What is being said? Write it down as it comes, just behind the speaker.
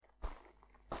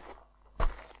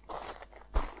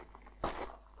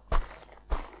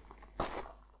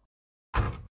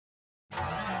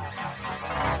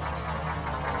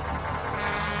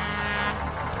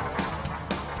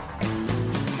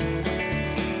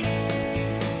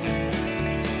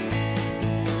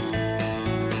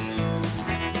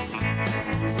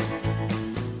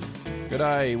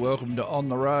G'day, welcome to On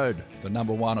the Road, the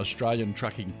number one Australian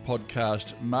trucking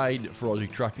podcast made for Aussie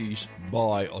truckies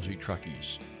by Aussie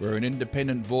truckies. We're an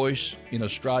independent voice in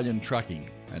Australian trucking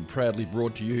and proudly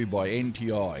brought to you by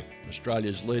NTI,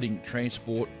 Australia's leading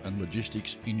transport and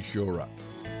logistics insurer.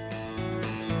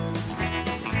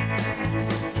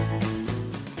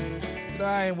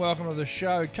 G'day and welcome to the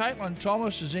show. Kaitlyn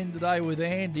Thomas is in today with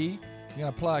Andy. We're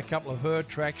going to play a couple of her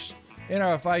tracks.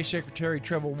 NRFA Secretary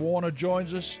Trevor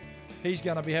joins us. He's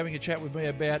going to be having a chat with me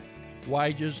about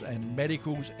wages and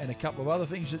medicals and a couple of other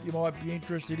things that you might be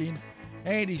interested in.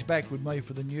 Andy's back with me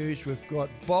for the news. We've got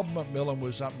Bob McMillan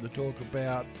with something to talk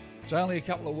about. It's only a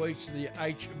couple of weeks to the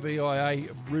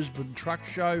HVIA Brisbane Truck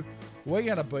Show. We're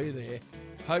going to be there.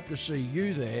 Hope to see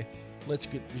you there. Let's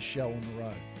get this show on the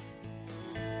road.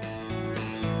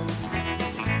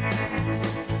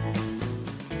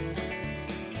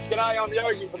 G'day, I'm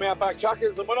Yogi from Outback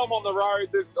Truckers, and when I'm on the road,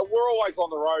 we're always on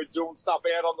the road doing stuff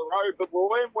out on the road, but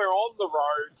when we're on the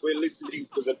road, we're listening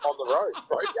to the On the Road,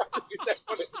 right? Is that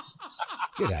what it is?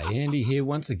 G'day, Andy here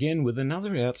once again with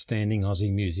another outstanding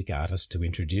Aussie music artist to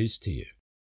introduce to you.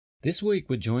 This week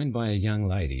we're joined by a young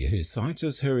lady who cites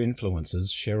as her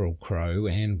influences Sheryl Crow,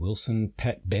 Ann Wilson,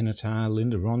 Pat Benatar,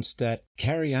 Linda Ronstadt,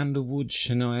 Carrie Underwood,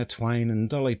 Shania Twain and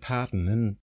Dolly Parton,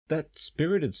 and that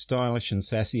spirited, stylish and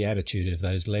sassy attitude of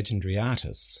those legendary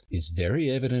artists is very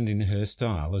evident in her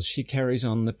style as she carries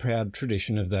on the proud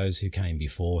tradition of those who came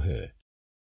before her.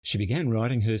 She began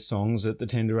writing her songs at the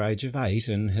tender age of 8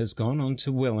 and has gone on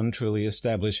to well and truly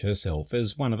establish herself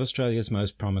as one of Australia's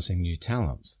most promising new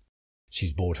talents.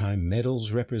 She's brought home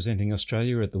medals representing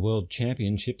Australia at the World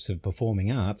Championships of Performing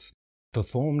Arts,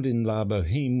 performed in La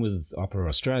Boheme with Opera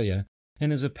Australia,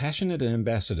 and is a passionate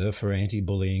ambassador for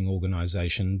anti-bullying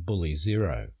organisation Bully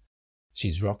Zero.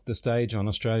 She's rocked the stage on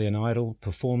Australian Idol,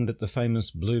 performed at the famous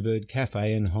Bluebird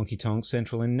Cafe and Honky Tonk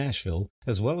Central in Nashville,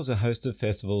 as well as a host of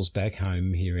festivals back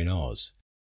home here in Oz.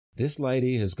 This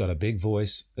lady has got a big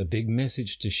voice, a big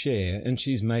message to share, and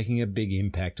she's making a big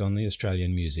impact on the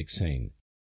Australian music scene.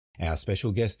 Our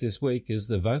special guest this week is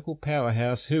the vocal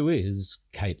powerhouse who is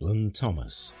Kaitlyn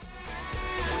Thomas.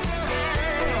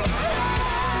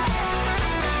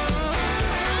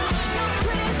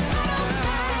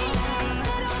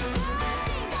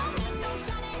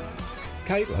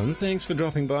 Kaitlyn, thanks for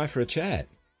dropping by for a chat.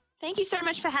 Thank you so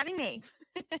much for having me.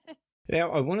 Now,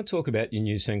 I want to talk about your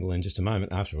new single in just a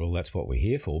moment. After all, that's what we're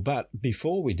here for. But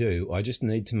before we do, I just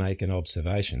need to make an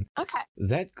observation. Okay.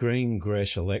 That green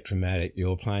Gresh Electromatic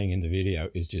you're playing in the video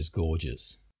is just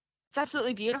gorgeous. It's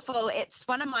absolutely beautiful. It's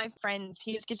one of my friends,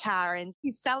 his guitar, and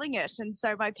he's selling it. And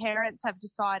so my parents have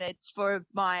decided for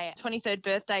my 23rd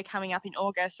birthday coming up in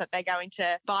August that they're going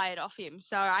to buy it off him.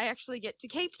 So I actually get to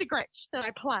keep the Gretsch that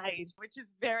I played, which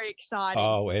is very exciting.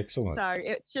 Oh, excellent. So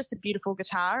it's just a beautiful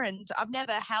guitar, and I've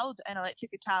never held an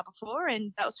electric guitar before,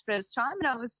 and that was the first time,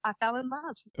 and I fell in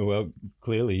love. Well,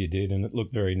 clearly you did, and it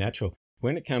looked very natural.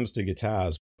 When it comes to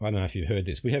guitars, I don't know if you've heard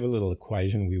this, we have a little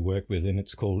equation we work with, and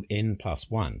it's called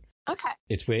N+1. Okay.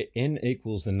 It's where N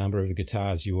equals the number of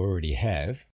guitars you already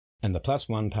have, and the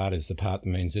 +1 part is the part that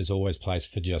means there's always place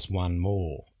for just one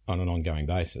more on an ongoing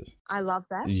basis. I love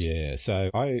that. Yeah, so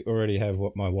I already have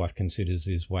what my wife considers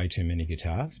is way too many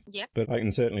guitars. Yep. But I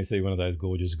can certainly see one of those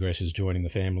gorgeous Greshes joining the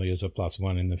family as a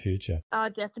 +1 in the future. Oh,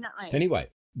 definitely. Anyway,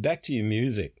 back to your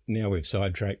music. Now we've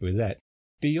sidetracked with that.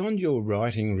 Beyond your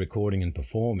writing, recording and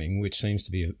performing, which seems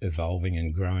to be evolving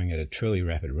and growing at a truly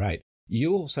rapid rate,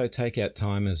 you also take out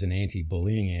time as an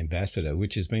anti-bullying ambassador,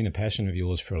 which has been a passion of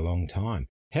yours for a long time.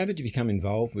 How did you become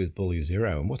involved with Bully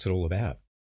Zero and what's it all about?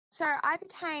 So I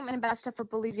became an ambassador for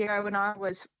Bully Zero when I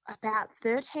was about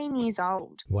 13 years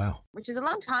old. Wow. Which is a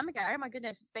long time ago. Oh my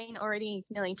goodness, it's been already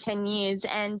nearly 10 years.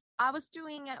 And I was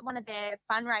doing one of their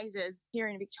fundraisers here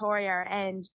in Victoria,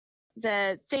 and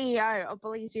the CEO of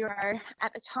Bully Zero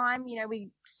at the time, we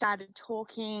started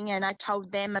talking, and I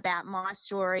told them about my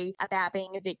story about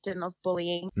being a victim of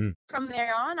bullying. From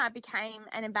there on, I became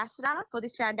an ambassador for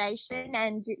this foundation,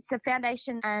 and it's a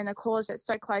foundation and a cause that's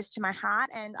so close to my heart,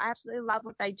 and I absolutely love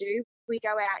what they do. We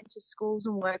go out into schools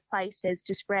and workplaces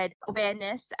to spread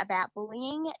awareness about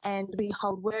bullying, and we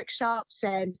hold workshops,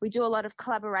 and we do a lot of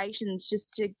collaborations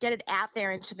just to get it out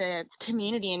there into the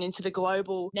community and into the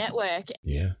global network.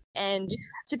 Yeah. And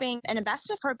to being an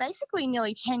ambassador for basically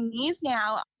nearly 10 years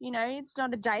now, it's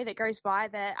not a day that goes by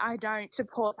that I don't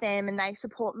support them and they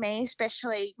support me,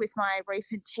 especially with my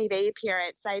recent TV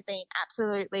appearance. They've been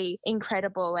absolutely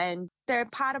incredible, and they're a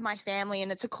part of my family, and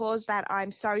it's a cause that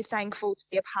I'm so thankful to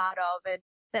be a part of. And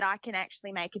that I can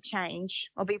actually make a change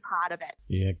or be part of it.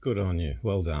 Yeah, good on you.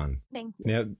 Well done. Thank you.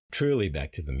 Now, truly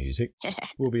back to the music.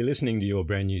 We'll be listening to your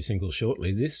brand new single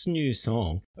shortly. This new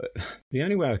song, the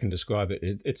only way I can describe it,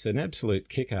 it's an absolute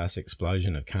kick-ass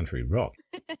explosion of country rock.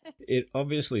 It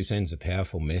obviously sends a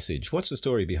powerful message. What's the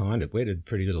story behind it? Where did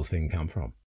Pretty Little Thing come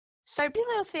from? So Pretty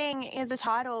Little Thing is a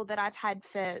title that I've had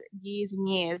for years and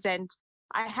years, and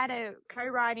I had a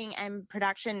co-writing and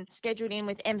production scheduled in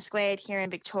with M Squared here in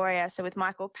Victoria, so with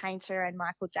Michael Painter and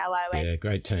Michael Dallow. Yeah,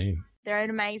 great team. They're an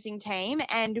amazing team,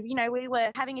 and, you know, we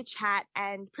were having a chat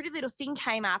and Pretty Little Thing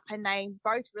came up and they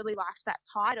both really liked that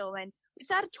title, and we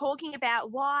started talking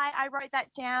about why I wrote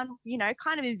that down, you know,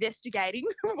 kind of investigating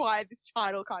why this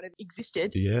title kind of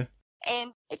existed. Yeah.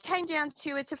 And it came down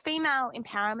to, it's a female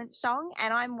empowerment song,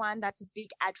 and I'm one that's a big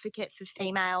advocate for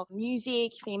female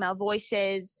music, female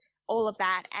voices, all of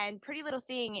that. And Pretty Little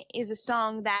Thing is a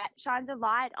song that shines a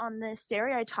light on the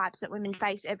stereotypes that women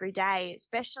face every day,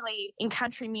 especially in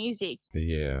country music.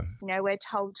 Yeah. You know, we're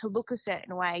told to look a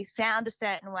certain way, sound a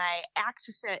certain way, act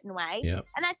a certain way. Yep.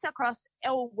 And that's across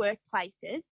all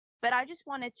workplaces. But I just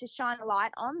wanted to shine a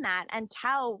light on that and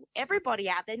tell everybody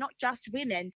out there, not just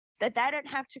women, that they don't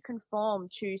have to conform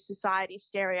to society's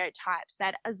stereotypes,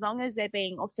 that as long as they're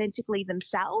being authentically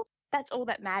themselves, that's all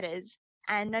that matters.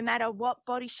 And no matter what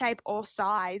body shape or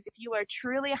size, if you are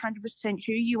truly 100%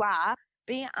 who you are,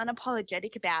 be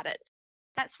unapologetic about it.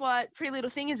 That's what Pretty Little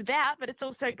Thing is about, but it's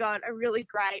also got a really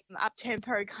great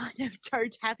up-tempo kind of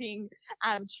toe-tapping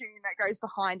tune that goes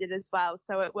behind it as well.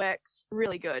 So it works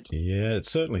really good. Yeah, it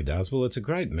certainly does. Well, it's a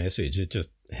great message. It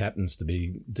just happens to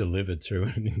be delivered through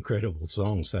an incredible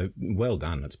song. So well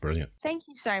done. It's brilliant. Thank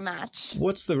you so much.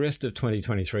 What's the rest of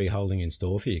 2023 holding in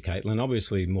store for you, Kaitlyn?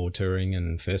 Obviously more touring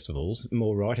and festivals,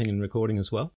 more writing and recording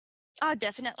as well? Oh,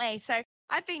 definitely. So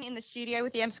I've been in the studio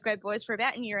with the M Squared boys for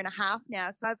about a year and a half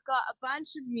now. So I've got a bunch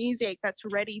of music that's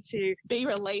ready to be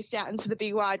released out into the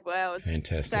big wide world.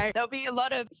 Fantastic. So there'll be a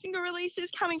lot of single releases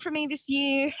coming from me this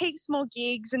year, heaps more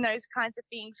gigs and those kinds of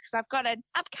things, because I've got an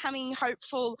upcoming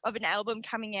hopeful of an album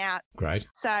coming out. Great.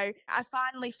 So I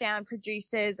finally found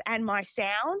producers and my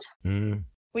sound,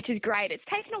 which is great. It's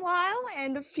taken a while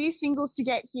and a few singles to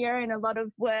get here and a lot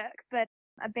of work, but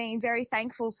I've been very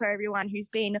thankful for everyone who's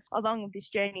been along this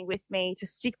journey with me to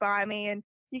stick by me, and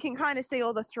you can kind of see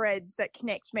all the threads that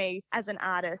connect me as an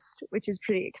artist, which is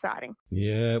pretty exciting.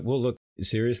 Yeah, well, look,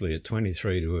 seriously, at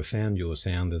 23 to have found your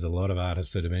sound, there's a lot of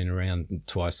artists that have been around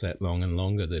twice that long and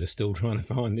longer that are still trying to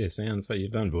find their sound, so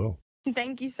you've done well.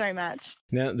 Thank you so much.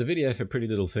 Now, the video for Pretty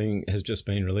Little Thing has just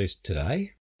been released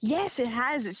today. Yes, it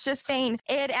has. It's just been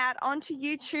aired out onto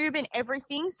YouTube and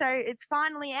everything. So it's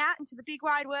finally out into the big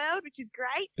wide world, which is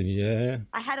great. Yeah.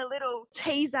 I had a little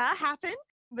teaser happen,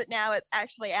 but now it's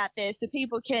actually out there. So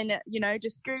people can, you know,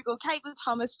 just Google Kaitlyn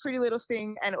Thomas, Pretty Little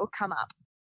Thing, and it will come up.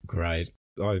 Great.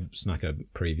 I snuck a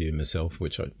preview myself,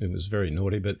 it was very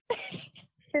naughty, but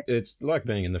it's like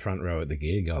being in the front row at the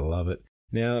gig. I love it.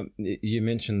 Now, you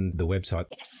mentioned the website.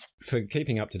 Yes. For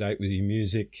keeping up to date with your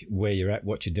music, where you're at,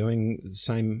 what you're doing,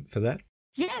 same for that?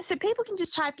 Yeah, so people can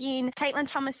just type in Kaitlyn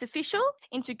Thomas Official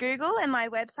into Google and my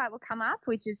website will come up,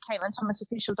 which is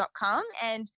KaitlynThomasOfficial.com.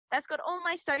 And that's got all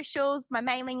my socials, my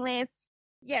mailing list.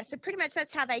 Yeah, so pretty much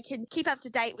that's how they can keep up to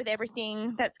date with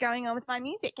everything that's going on with my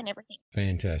music and everything.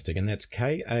 Fantastic. And that's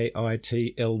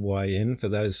Kaitlyn for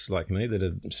those like me that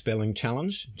are spelling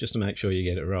challenged, just to make sure you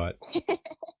get it right.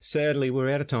 Sadly, we're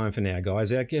out of time for now,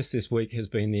 guys. Our guest this week has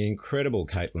been the incredible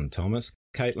Kaitlyn Thomas.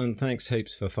 Kaitlyn, thanks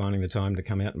heaps for finding the time to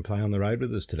come out and play on the road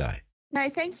with us today. No,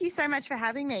 thank you so much for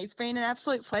having me. It's been an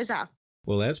absolute pleasure.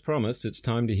 Well, as promised, it's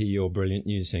time to hear your brilliant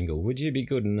new single. Would you be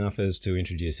good enough as to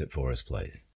introduce it for us,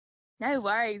 please? No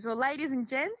worries. Well, ladies and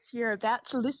gents, you're about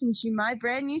to listen to my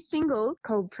brand new single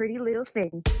called Pretty Little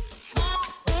Thing.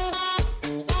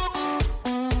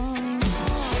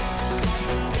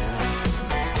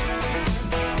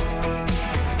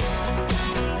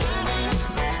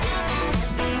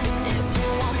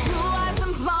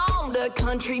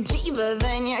 Country diva,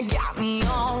 then you got me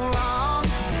all wrong.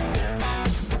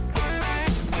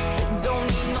 Don't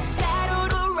need no saddle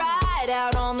to ride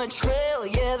out on the trail,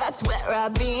 yeah, that's where I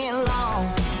belong.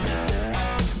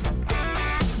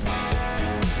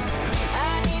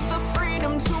 I need the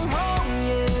freedom to roam,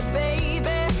 yeah,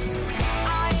 baby.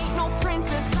 I ain't no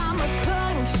princess, I'm a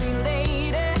country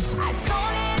lady. I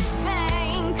don't need a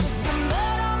thing, 'cause some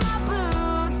mud on my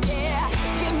boots, yeah.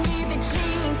 Give me the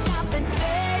jeans, got the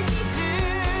daisy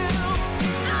dukes.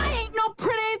 I ain't no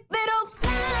pretty little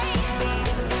thing.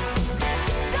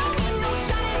 Don't need no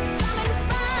shiny diamond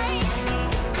ring.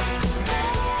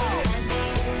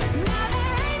 Now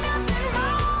there ain't nothing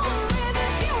wrong with a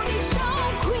beauty show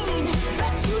queen,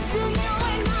 but you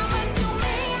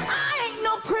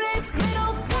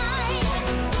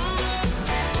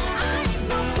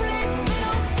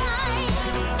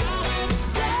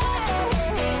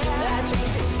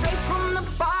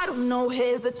no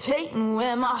hesitating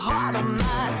when my heart on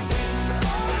my sleeve.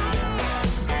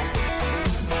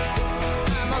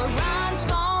 I'm a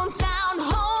rhinestone town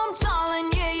home,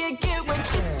 darling, yeah, you get what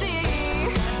you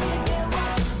see.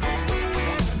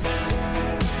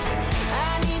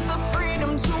 I need the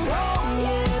freedom to roam,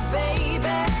 yeah, baby.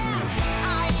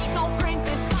 I ain't no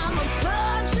princess, I'm a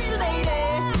country lady.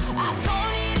 I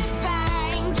don't need a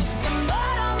thing, just some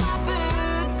mud on my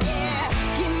boots, yeah.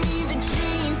 Give me the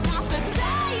jeans, not the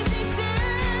Daisy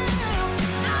Dukes.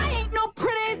 I ain't no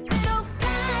pretty little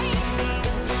thing.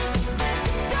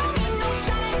 Don't need no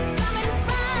shiny diamond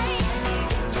ring.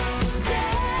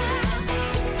 Yeah.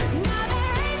 Now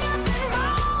there ain't nothing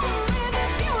wrong with a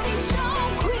beauty show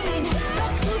queen,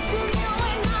 but you do you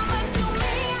and I'ma do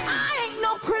me. I ain't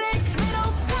no pretty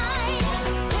little thing.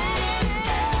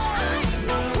 I ain't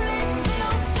no pretty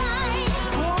little thing.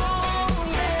 Oh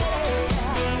yeah.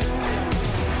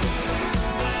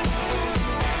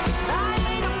 I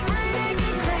ain't afraid to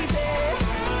get crazy.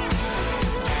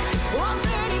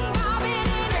 135 in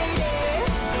an 80.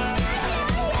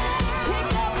 Kick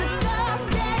up the dust,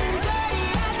 getting dirty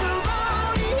at the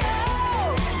rodeo.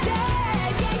 Yeah,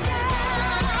 yeah,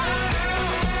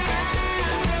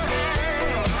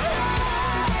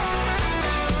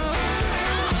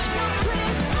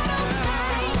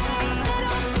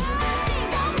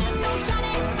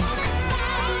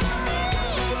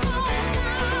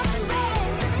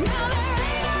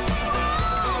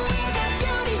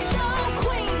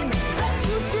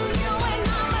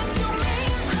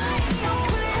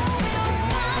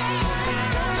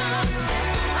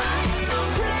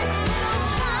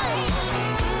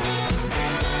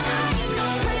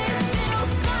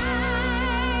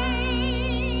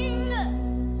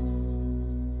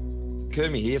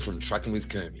 Kermie here from Trucking with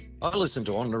Kermie. I listen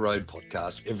to On the Road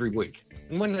podcast every week.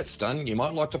 And when that's done, you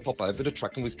might like to pop over to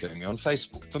Trucking with Kermie on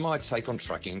Facebook for my take on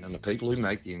trucking and the people who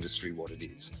make the industry what it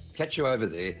is. Catch you over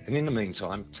there, and in the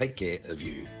meantime, take care of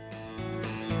you.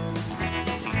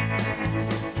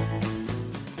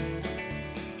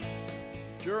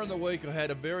 During the week, I had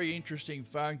a very interesting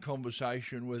phone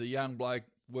conversation with a young bloke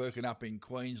working up in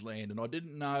Queensland, and I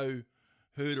didn't know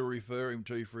who to refer him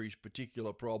to for his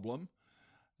particular problem.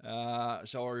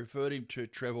 So I referred him to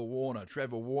Trevor Warner.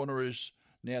 Trevor Warner is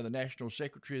now the National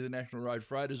Secretary of the National Road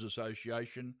Freighters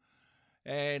Association,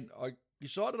 and I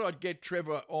decided I'd get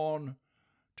Trevor on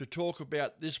to talk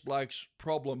about this bloke's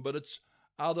problem, but it's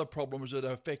other problems that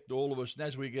affect all of us, and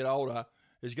as we get older,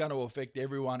 is going to affect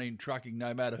everyone in trucking,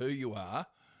 no matter who you are.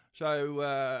 So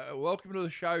welcome to the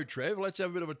show, Trev. Let's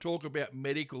have a bit of a talk about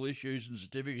medical issues and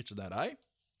certificates and that, eh?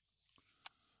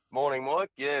 Morning, Mike.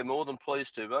 Yeah, more than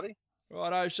pleased to, buddy.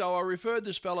 Righto. So I referred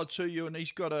this fella to you, and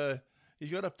he's got a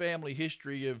family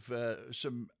history of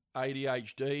some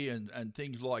ADHD and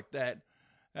things like that,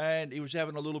 and he was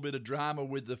having a little bit of drama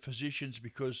with the physicians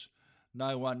because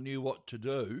no one knew what to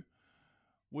do.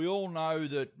 We all know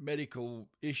that medical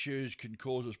issues can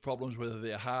cause us problems, whether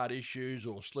they're heart issues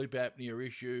or sleep apnea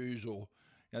issues, or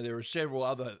there are several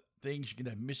other things. You can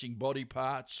have missing body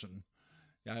parts and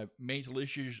mental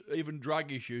issues, even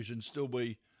drug issues, and still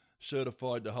be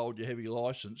certified to hold your heavy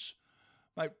licence.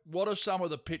 Mate, what are some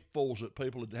of the pitfalls that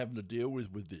people are having to deal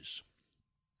with this?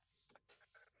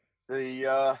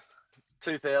 The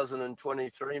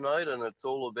 2023, mate, and it's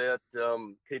all about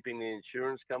keeping the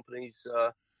insurance companies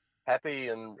happy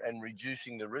and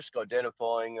reducing the risk,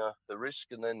 identifying the risk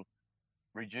and then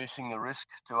reducing the risk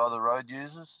to other road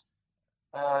users.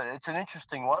 It's an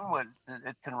interesting one where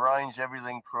it can range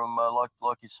everything from,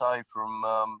 like you say, from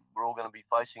we're all going to be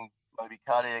facing maybe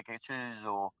cardiac issues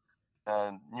or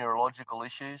neurological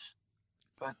issues,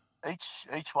 but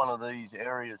each one of these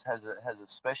areas has a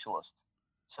specialist.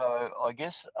 So I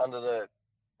guess under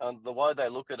the way they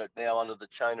look at it now, under the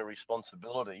chain of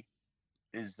responsibility,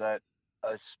 is that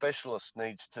a specialist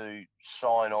needs to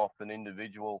sign off an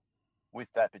individual with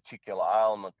that particular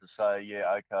ailment to say,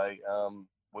 yeah, okay,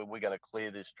 we're going to clear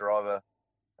this driver.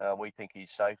 We think he's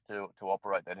safe to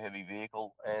operate that heavy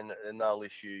vehicle, and they'll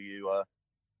issue you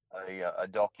a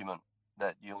document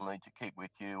that you'll need to keep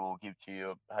with you or give to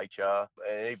your HR,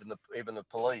 and even the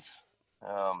police.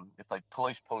 If the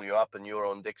police pull you up and you're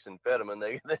on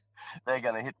dexamphetamine, they're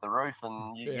going to hit the roof,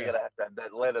 and you're going to have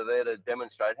that letter there to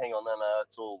demonstrate. Hang on, no,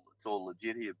 it's all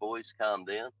legit here, boys. Calm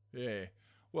down. Yeah.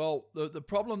 Well, the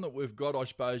problem that we've got, I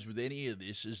suppose, with any of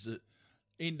this is that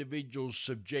individuals'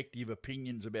 subjective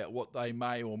opinions about what they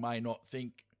may or may not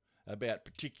think about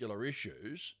particular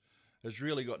issues has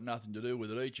really got nothing to do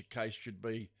with it. Each case should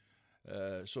be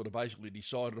sort of basically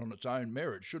decided on its own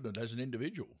merit, shouldn't it, as an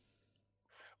individual?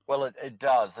 Well, it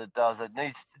does. It does. It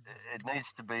needs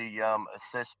to be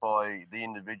assessed by the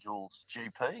individual's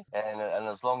GP, and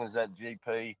as long as that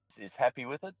GP is happy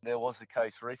with it. There was a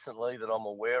case recently that I'm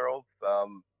aware of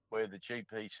where the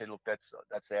GP said, "Look, that's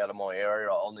out of my area.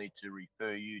 I'll need to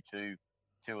refer you to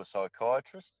a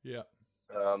psychiatrist." Yeah.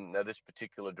 Now, this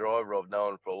particular driver I've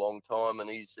known for a long time, and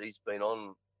he's been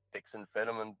on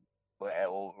dexamphetamine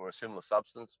or a similar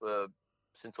substance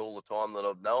since all the time that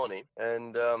I've known him,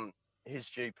 and his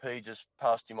GP just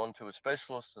passed him on to a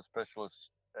specialist. The specialist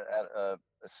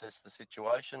assessed the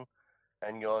situation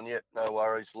and gone, "Yep, no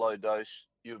worries, low dose,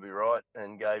 you'll be right,"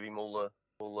 and gave him all the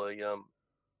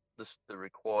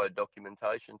required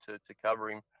documentation to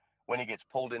cover him when he gets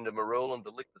pulled into Marulan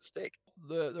to lick the stick.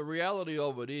 The reality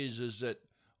of it is that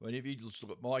if you just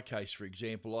look at my case, for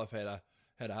example, I've had a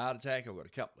heart attack. I've got a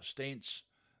couple of stents.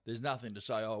 There's nothing to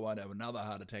say I won't have another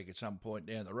heart attack at some point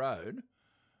down the road.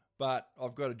 But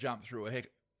I've got to jump through a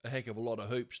heck of a lot of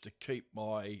hoops to keep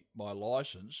my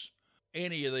licence.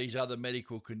 Any of these other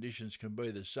medical conditions can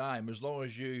be the same. As long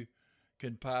as you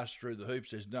can pass through the hoops,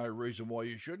 there's no reason why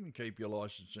you shouldn't keep your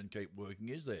licence and keep working,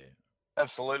 is there?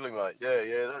 Absolutely, mate.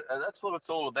 Yeah. And that's what it's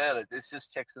all about. It's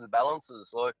just checks and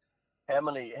balances. Like, how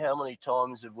many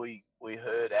times have we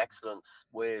heard accidents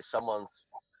where someone's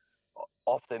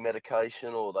off their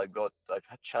medication, or they've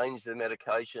changed their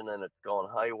medication and it's gone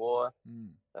haywire.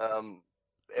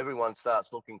 Everyone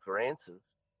starts looking for answers.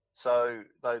 So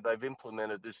they've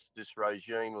implemented this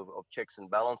regime of checks and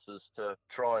balances to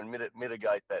try and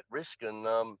mitigate that risk. And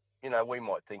we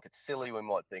might think it's silly, we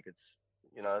might think it's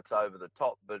over the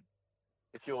top, but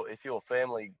if your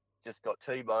family just got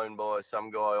T-boned by some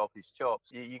guy off his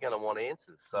chops, you're going to want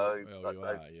answers. So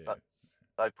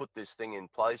they put this thing in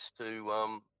place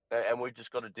and we've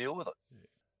just got to deal with it.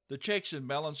 The checks and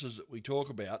balances that we talk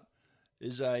about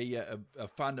is a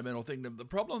fundamental thing. The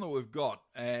problem that we've got,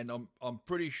 and I'm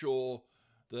pretty sure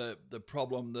the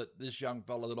problem that this young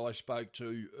fella that I spoke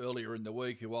to earlier in the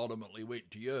week, who ultimately went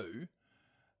to you,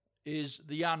 is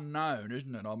the unknown,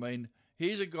 isn't it? I mean,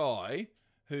 here's a guy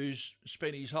who's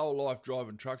spent his whole life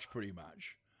driving trucks pretty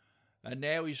much, and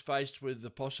now he's faced with the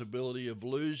possibility of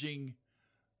losing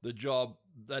the job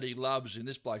that he loves in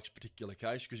this bloke's particular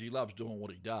case, because he loves doing what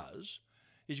he does.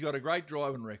 He's got a great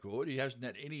driving record. He hasn't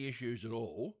had any issues at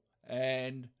all.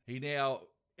 And he now,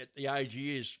 at the age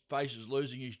he is, faces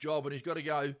losing his job, and he's got to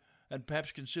go and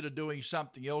perhaps consider doing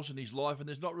something else in his life, and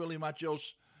there's not really much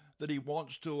else that he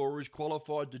wants to or is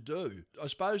qualified to do. I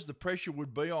suppose the pressure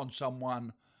would be on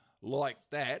someone like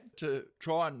that to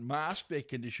try and mask their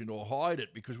condition or hide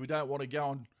it, because we don't want to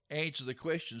go and answer the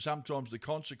question. Sometimes the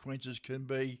consequences can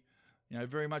be,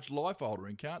 very much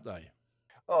life-altering, can't they?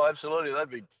 Oh, absolutely.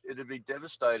 It'd be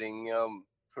devastating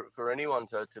for anyone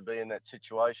to be in that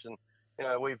situation.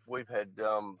 We've had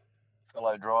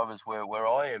fellow drivers where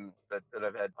I am that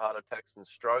have had heart attacks and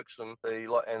strokes, and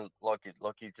like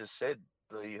you just said,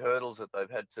 the hurdles that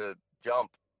they've had to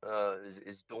jump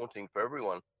is daunting for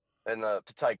everyone, and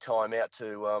to take time out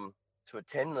to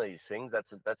attend these things,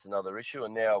 that's another issue.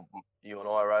 And now you and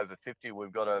I are over 50.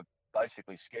 We've got to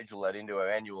basically schedule that into our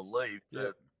annual leave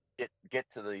to get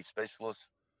to the specialist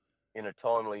in a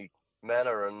timely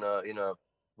manner, and I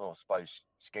suppose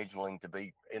scheduling to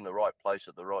be in the right place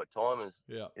at the right time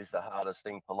is the hardest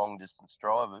thing for long distance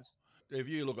drivers. If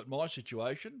you look at my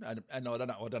situation, and I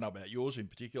don't know about yours in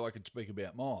particular, I can speak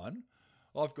about mine.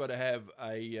 I've got to have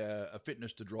a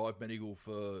fitness to drive medical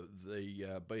for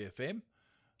the BFM.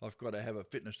 I've got to have a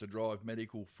fitness to drive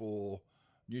medical for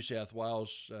New South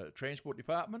Wales Transport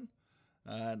Department,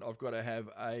 and I've got to have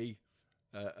a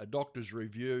doctor's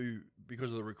review because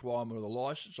of the requirement of the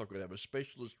licence. I've got to have a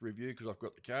specialist review because I've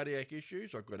got the cardiac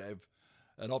issues. I've got to have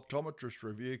an optometrist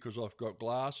review because I've got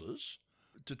glasses.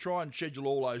 To try and schedule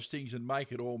all those things and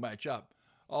make it all match up.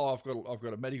 I've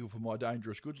got a medical for my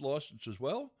dangerous goods licence as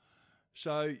well.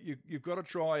 So you've got to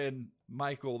try and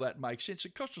make all that make sense.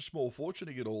 It costs a small fortune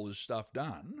to get all this stuff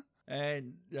done,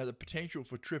 and the potential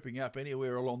for tripping up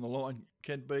anywhere along the line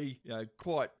can be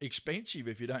quite expensive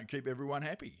if you don't keep everyone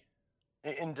happy.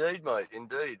 Indeed, mate,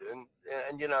 indeed.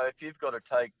 And if you've got to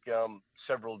take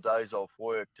several days off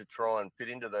work to try and fit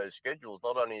into those schedules,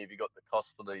 not only have you got the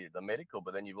cost for the medical,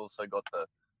 but then you've also got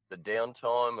the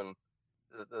downtime, and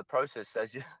the process,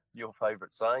 as your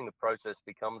favourite saying, the process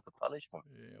becomes the punishment.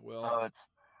 Yeah, well. So it's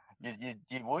if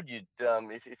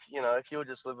you were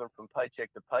just living from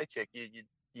paycheck to paycheck,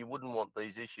 you wouldn't want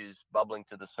these issues bubbling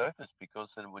to the surface, because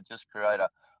it would just create a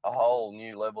whole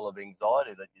new level of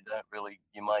anxiety that you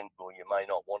may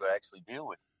not want to actually deal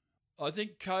with. I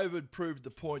think COVID proved the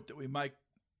point that we make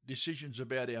decisions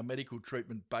about our medical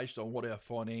treatment based on what our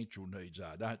financial needs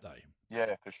are, don't they?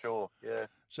 Yeah, for sure. Yeah.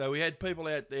 So we had people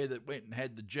out there that went and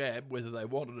had the jab, whether they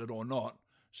wanted it or not,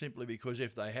 simply because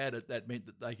if they had it, that meant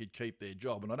that they could keep their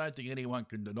job. And I don't think anyone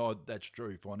can deny that that's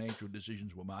true. Financial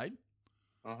decisions were made.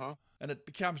 Uh-huh. And it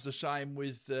becomes the same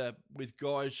with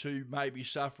guys who may be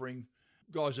suffering,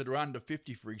 guys that are under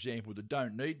 50, for example, that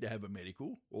don't need to have a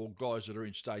medical, or guys that are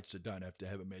in states that don't have to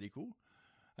have a medical.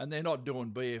 And they're not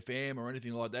doing BFM or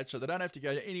anything like that, so they don't have to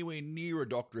go anywhere near a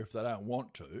doctor if they don't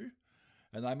want to.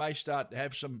 And they may start to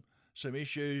have some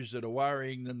issues that are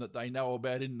worrying them that they know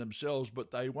about in themselves,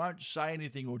 but they won't say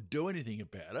anything or do anything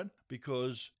about it,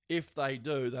 because if they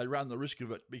do, they run the risk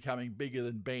of it becoming bigger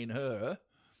than Ben-Hur.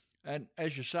 And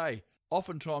as you say,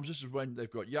 oftentimes this is when they've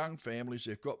got young families,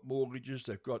 they've got mortgages,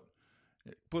 they've got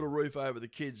put a roof over the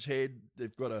kid's head,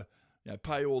 they've got to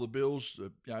pay all the bills,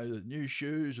 the new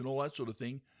shoes and all that sort of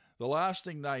thing. The last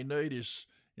thing they need is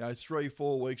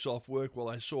 3-4 weeks off work while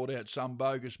they sort out some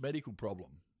bogus medical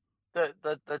problem.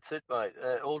 That's it, mate.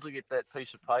 All to get that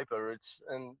piece of paper. If,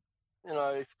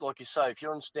 like you say, if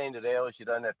you're on standard hours, you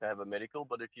don't have to have a medical.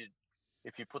 But if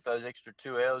you put those extra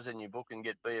 2 hours in your book and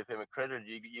get BFM accredited,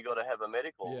 you got to have a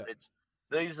medical. Yeah.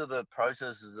 These are the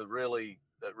processes that really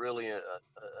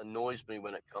annoys me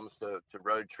when it comes to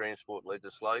road transport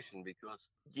legislation, because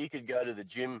you could go to the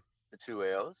gym for 2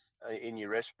 hours in your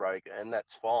rest break, and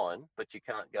that's fine, but you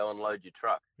can't go and load your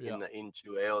truck in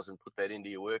 2 hours and put that into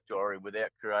your work diary without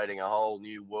creating a whole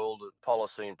new world of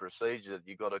policy and procedure that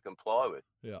you've got to comply with.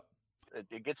 Yeah.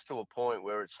 It gets to a point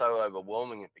where it's so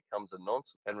overwhelming it becomes a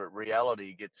nonsense, and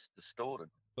reality gets distorted.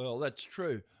 Well, that's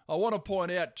true. I want to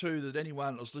point out too that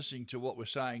anyone that's listening to what we're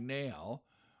saying now,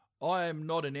 I am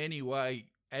not in any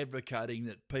way advocating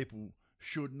that people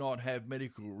should not have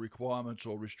medical requirements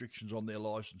or restrictions on their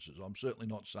licences. I'm certainly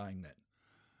not saying that.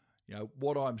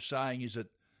 What I'm saying is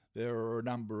that there are a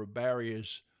number of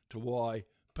barriers to why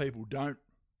people don't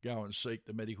go and seek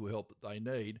the medical help that they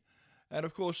need. And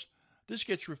of course, this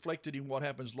gets reflected in what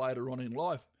happens later on in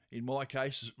life. In my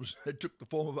case, it took the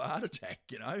form of a heart attack,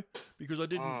 because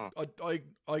I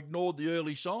ignored the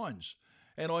early signs.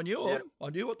 And I knew them. I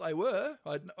knew what they were.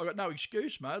 I got no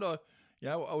excuse, mate. I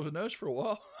was a nurse for a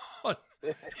while.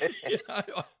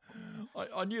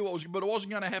 I knew what was, but it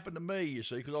wasn't going to happen to me, you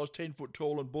see, because I was 10 foot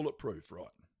tall and bulletproof, right?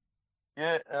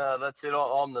 Yeah, that's it.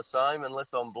 I'm the same. Unless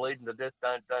I'm bleeding to death,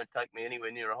 don't take me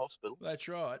anywhere near a hospital. That's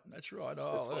right. Oh,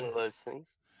 it's one of those things.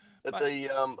 But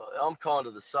I'm kind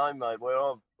of the same, mate. Where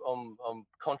I'm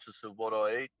conscious of what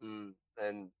I eat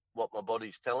and what my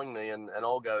body's telling me, and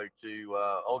I'll go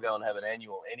and have an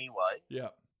annual anyway. Yeah.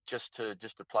 Just to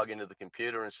plug into the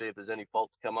computer and see if there's any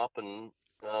faults come up, and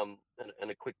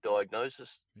a quick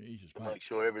diagnosis. Jesus, to mate. make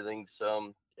sure everything's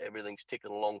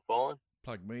ticking along fine.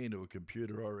 Plug me into a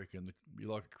computer, I reckon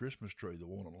you're like a Christmas tree, the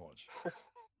warning lights.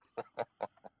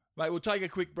 Mate, we'll take a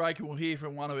quick break and we'll hear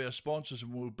from one of our sponsors,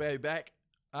 and we'll be back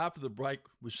after the break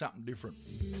with something different.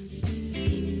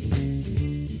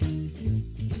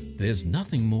 There's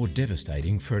nothing more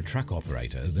devastating for a truck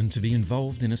operator than to be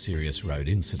involved in a serious road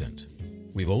incident.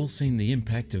 We've all seen the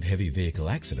impact of heavy vehicle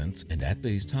accidents, and at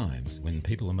these times, when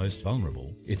people are most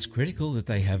vulnerable, it's critical that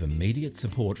they have immediate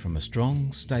support from a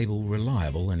strong, stable,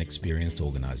 reliable and experienced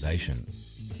organisation.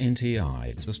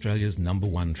 NTI is Australia's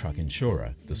 #1 truck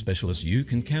insurer, the specialist you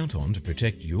can count on to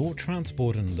protect your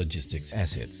transport and logistics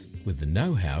assets, with the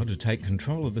know-how to take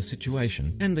control of the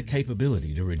situation and the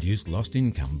capability to reduce lost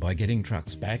income by getting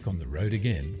trucks back on the road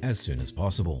again as soon as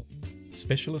possible.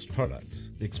 Specialist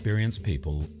products, experienced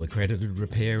people, accredited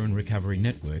repair and recovery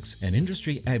networks, and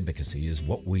industry advocacy is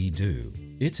what we do.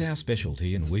 It's our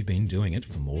specialty, and we've been doing it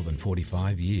for more than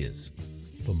 45 years.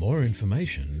 For more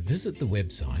information, visit the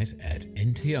website at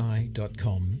nti.com.au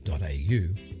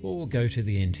or go to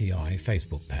the NTI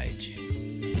Facebook page.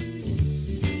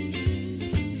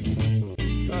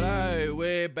 Hello,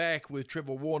 we're back with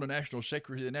Trevor Warner, National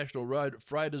Secretary of the National Road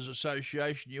Freighters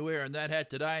Association. You're wearing that hat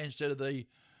today instead of the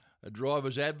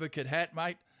Driver's Advocate hat,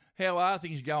 mate. How are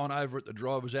things going over at the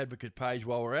Driver's Advocate page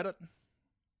while we're at it?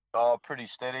 Oh, pretty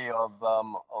steady. I've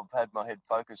had my head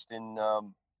focused in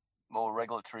more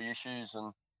regulatory issues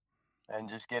and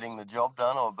just getting the job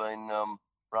done. I've been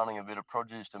running a bit of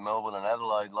produce to Melbourne and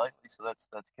Adelaide lately, so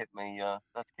that's kept me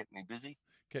busy.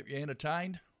 Kept you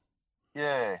entertained?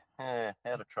 Yeah,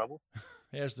 out of trouble.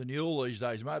 How's the Newell these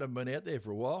days, mate? I haven't been out there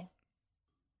for a while.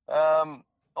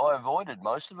 I avoided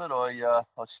most of it.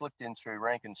 I slipped in through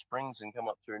Rankin Springs and come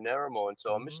up through Narromine,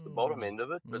 so I missed the bottom end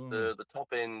of it, but the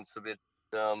top end's a bit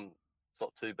it's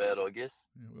not too bad, I guess.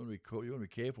 You want to be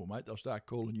careful, mate. They'll start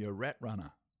calling you a rat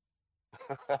runner.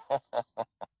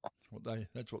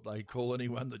 That's what they call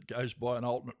anyone that goes by an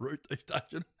alternate route these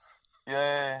days.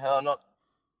 Yeah,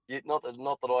 not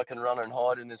that I can run and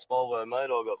hide in this Volvo, mate.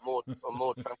 I'm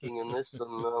more trucking in this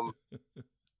than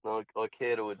I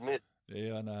care to admit.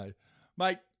 Yeah, I know.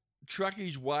 Mate,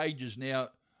 truckies' wages now,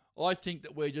 I think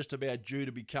that we're just about due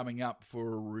to be coming up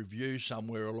for a review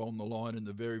somewhere along the line in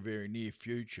the very, very near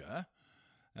future.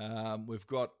 We've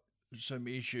got some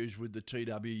issues with the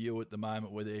TWU at the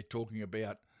moment where they're talking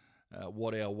about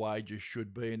what our wages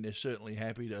should be, and they're certainly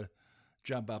happy to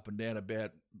jump up and down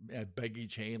about our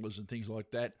baggage handlers and things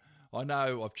like that. I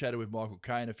know I've chatted with Michael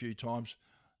Caine a few times.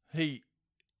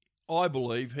 I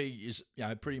believe he is,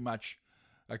 pretty much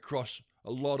across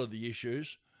a lot of the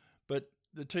issues, but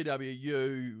the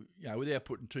TWU, without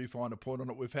putting too fine a point on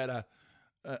it, we've had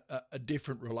a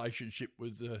different relationship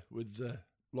with the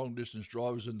long distance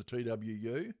drivers in the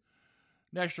TWU.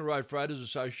 National Road Freighters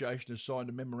Association has signed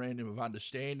a memorandum of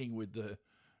understanding with the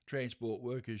Transport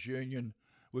Workers Union.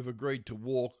 We've agreed to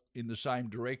walk in the same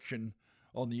direction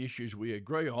on the issues we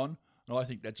agree on, and I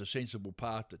think that's a sensible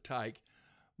path to take.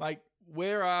 Mate,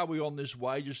 where are we on this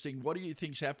wages thing? What do you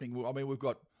think's happening? I mean, we've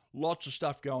got lots of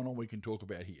stuff going on we can talk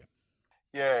about here.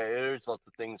 Yeah, there is lots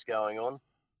of things going on.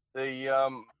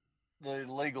 The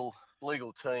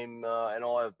legal team and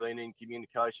I have been in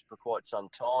communication for quite some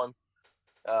time.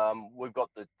 We've got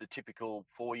the typical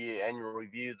 4-year annual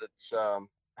review that's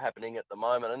happening at the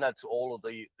moment, and that's all of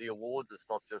the awards. It's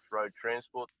not just road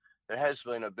transport. There has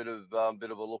been a bit of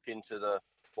a look into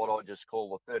what I just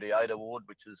call the 38 award,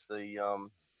 which is the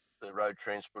road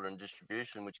transport and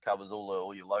distribution, which covers all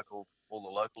the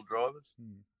local drivers.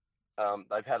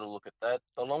 They've had a look at that.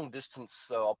 The long distance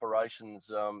operations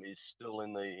is still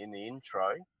in the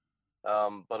intro.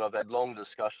 But I've had long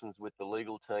discussions with the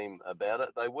legal team about it.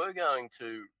 They were going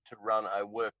to run a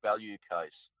work value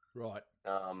case, right?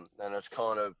 And it's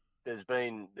kind of there's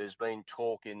been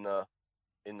talk in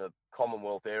the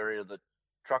Commonwealth area that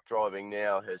truck driving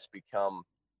now has become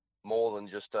more than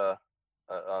just a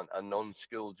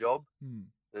non-skilled job.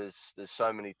 There's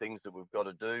so many things that we've got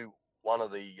to do. One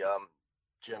of the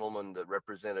gentlemen that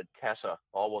represented CASA,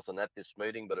 I wasn't at this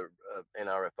meeting, but an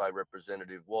NRFA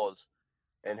representative was.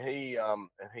 And he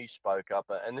spoke up,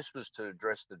 and this was to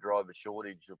address the driver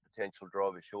shortage or potential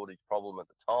driver shortage problem at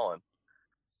the time.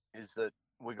 Is that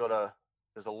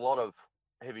there's a lot of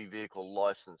heavy vehicle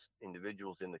licensed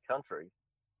individuals in the country,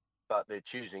 but they're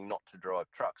choosing not to drive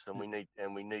trucks, and we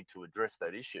need to address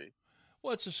that issue.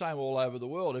 Well, it's the same all over the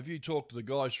world. If you talk to the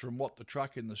guys from What the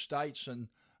Truck in the States and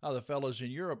other fellas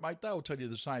in Europe, mate, they'll tell you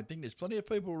the same thing. There's plenty of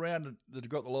people around that have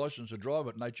got the licence to drive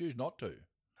it, and they choose not to.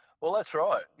 Well, that's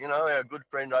right. Our good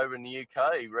friend over in the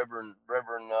UK, Reverend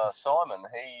Simon,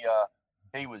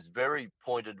 he was very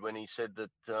pointed when he said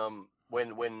that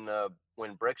when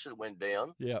Brexit went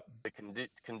down, the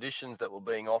conditions that were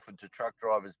being offered to truck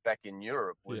drivers back in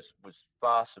Europe was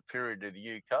far superior to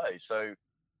the UK. So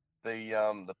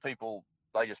the people,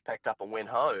 they just packed up and went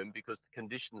home because the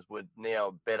conditions were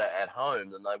now better at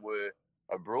home than they were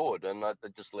abroad, and that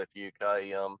just left UK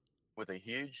with a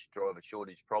huge driver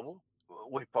shortage problem.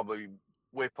 We're probably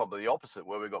the opposite,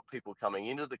 where we've got people coming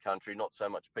into the country, not so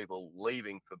much people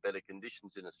leaving for better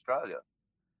conditions in Australia.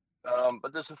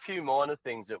 But there's a few minor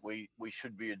things that we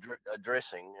should be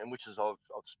addressing, and which is I've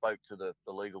spoke to the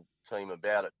legal team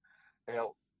about it.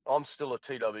 Now, I'm still a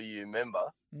TWU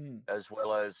member as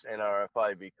well as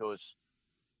NRFA because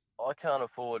I can't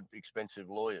afford expensive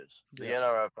lawyers. The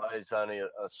NRFA is only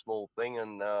a small thing,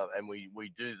 and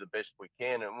we do the best we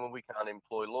can, and we can't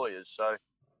employ lawyers. So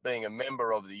being a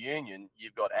member of the union,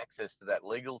 you've got access to that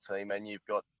legal team, and you've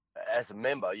got, as a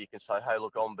member, you can say, hey,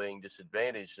 look, I'm being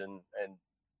disadvantaged, and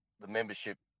the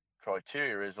membership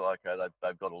criteria is like,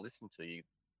 they've got to listen to you.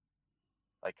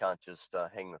 They can't just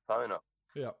hang the phone up.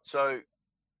 Yeah. So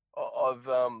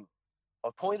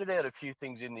I've pointed out a few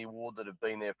things in the award that have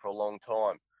been there for a long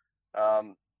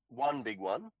time. One big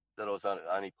one that I was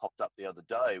only popped up the other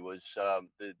day was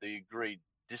the agreed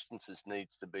distances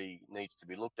needs to be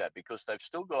looked at, because they've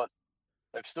still got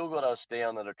us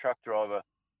down that a truck driver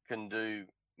can do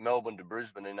Melbourne to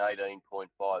Brisbane in 18.5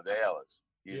 hours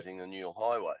using the Newell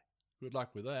Highway. Good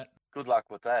luck with that. Good luck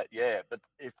with that, yeah. But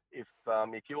if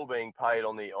you're being paid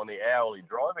on the hourly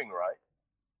driving rate,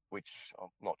 which I'm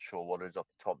not sure what it is off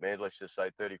the top of my head, let's just say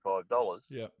 $35.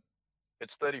 Yeah.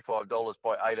 It's $35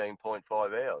 by 18.5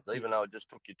 hours, even though it just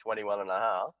took you 21 and a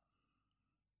half.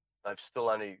 They've still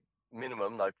only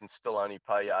minimum. They can still only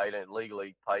pay you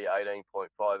legally pay you 18.5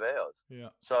 hours. Yeah.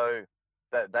 So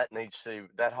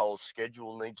that whole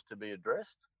schedule needs to be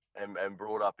addressed and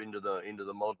brought up into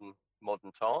the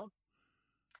modern time.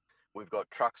 We've got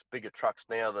bigger trucks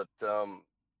now that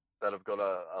have got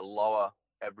a lower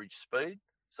average speed,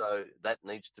 so that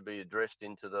needs to be addressed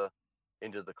into the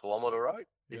into the kilometre rate.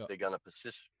 Yeah. If they're going to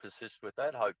persist with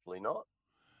that, hopefully not.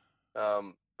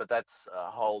 But that's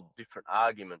a whole different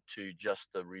argument to just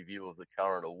the review of the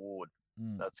current award.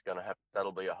 That's going to have,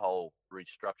 that'll be a whole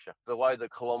restructure. The way the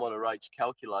kilometre rate's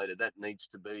calculated, that needs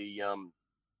to be,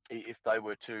 if they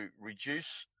were to reduce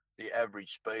the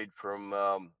average speed from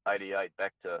 88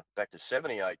 back to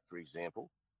 78, for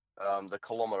example, the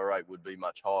kilometre rate would be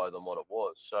much higher than what it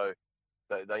was. So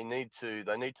they need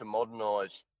to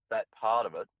modernise that part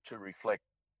of it to reflect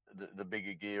the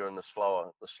bigger gear and the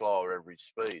slower average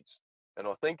speeds. And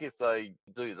I think if they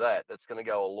do that, that's going to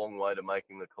go a long way to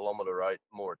making the kilometre rate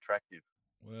more attractive.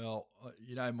 Well,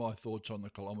 you know my thoughts on the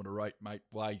kilometre rate, mate.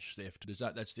 Wage theft.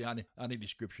 That's the only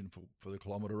description for the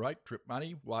kilometre rate. Trip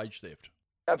money, wage theft.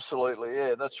 Absolutely,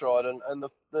 yeah, that's right. And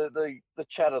the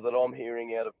chatter that I'm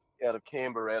hearing out of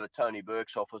Canberra, out of Tony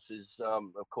Burke's office, is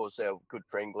of course our good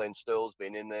friend Glenn Sterl's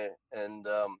been in there, and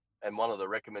one of the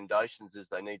recommendations is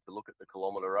they need to look at the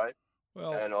kilometre rate.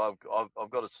 Well, and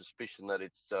I've got a suspicion that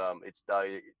its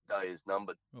day is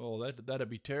numbered. Oh, that'd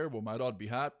be terrible, mate. I'd be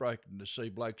heartbroken to see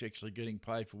blokes actually getting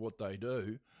paid for what they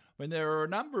do. I mean, there are a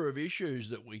number of issues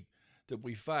that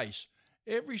we face.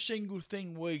 Every single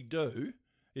thing we do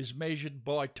is measured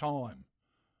by time.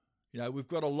 You know, we've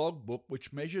got a logbook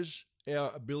which measures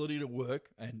our ability to work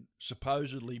and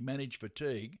supposedly manage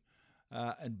fatigue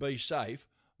and be safe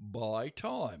by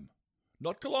time,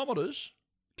 not kilometres,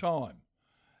 time.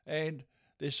 And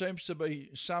there seems to be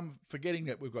some forgetting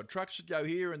that we've got trucks that go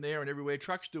here and there and everywhere.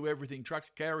 Trucks do everything. Trucks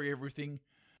carry everything.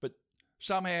 But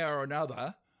somehow or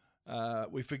another,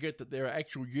 we forget that there are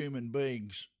actual human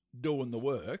beings doing the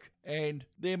work, and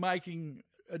they're making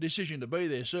a decision to be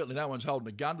there. Certainly no one's holding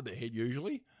a gun to their head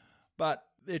usually, but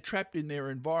they're trapped in their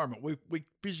environment. We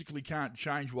physically can't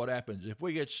change what happens. If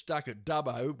we get stuck at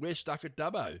Dubbo, we're stuck at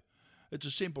Dubbo. It's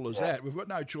as simple as that. We've got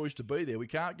no choice to be there. We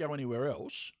can't go anywhere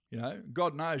else. You know,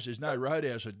 God knows there's no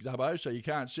roadhouse at Dubbo, so you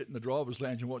can't sit in the driver's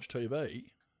lounge and watch TV.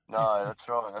 No, that's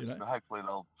right. You know? Hopefully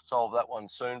they'll solve that one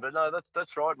soon. But no,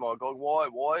 that's right, Michael.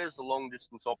 Why is the long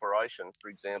distance operation, for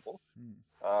example,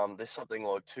 there's something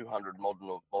like 200 modern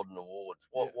awards.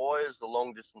 Why is the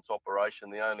long distance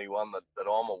operation the only one that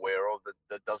I'm aware of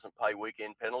that doesn't pay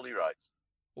weekend penalty rates?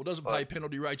 Or doesn't pay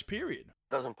penalty rates, period.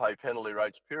 Doesn't pay penalty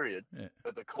rates, period. Yeah.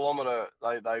 But the kilometre,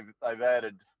 they've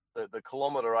added, the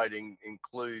kilometre rating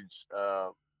includes a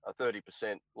 30%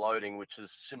 loading, which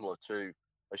is similar to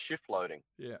a shift loading.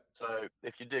 Yeah. So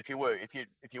if you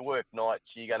work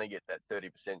nights, you're going to get that 30%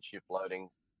 shift loading.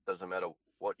 Doesn't matter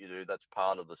what you do. That's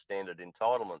part of the standard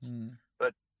entitlements.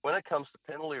 But when it comes to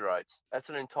penalty rates, that's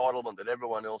an entitlement that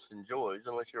everyone else enjoys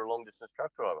unless you're a long distance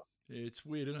truck driver. Yeah, it's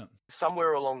weird, isn't it?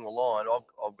 Somewhere along the line,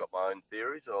 I've got my own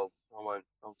theories. I'll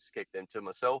just keep them to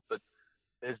myself. But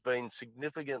there's been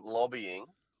significant lobbying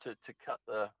to cut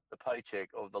the paycheck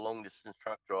of the long distance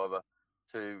truck driver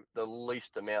to the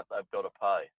least amount they've got to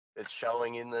pay. It's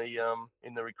showing in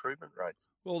the recruitment rates.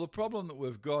 Well, the problem that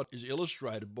we've got is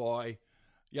illustrated by a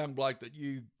young bloke that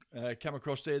you come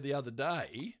across there the other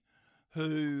day,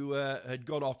 who had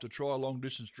got off to try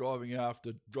long-distance driving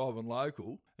after driving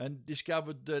local and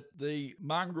discovered that the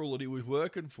mongrel that he was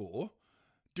working for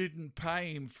didn't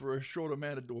pay him for a short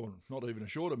amount of, or not even a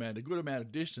short amount, a good amount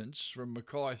of distance from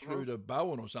Mackay through to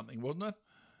Bowen or something, wasn't it?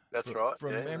 That's right.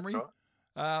 From memory. That's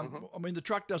right. I mean, the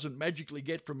truck doesn't magically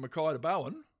get from Mackay to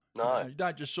Bowen. No. You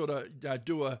don't just sort of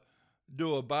do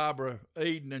a Barbara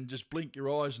Eden and just blink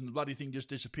your eyes and the bloody thing just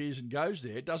disappears and goes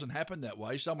there. It doesn't happen that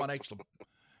way. Someone actually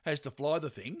has to fly the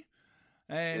thing.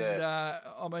 And,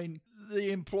 I mean,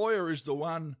 the employer is the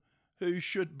one who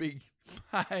should be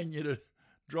paying you to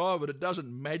drive it. It doesn't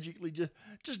magically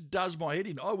just does my head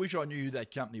in. I wish I knew who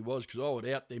that company was, because I would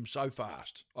out them so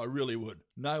fast. I really would.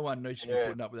 No one needs to be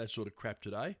putting up with that sort of crap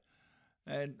today.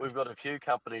 And we've got a few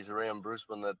companies around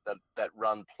Brisbane that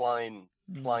run plain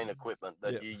equipment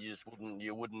that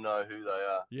you wouldn't know who they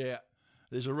are. Yeah,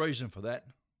 there's a reason for that.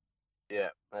 Yeah,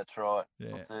 that's right.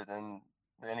 Yeah. That's it. And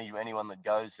anyone that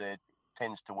goes there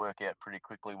tends to work out pretty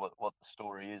quickly what the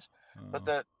story is.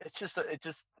 But it's just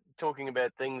talking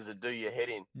about things that do your head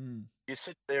in. You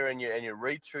sit there and you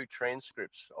read through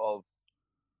transcripts of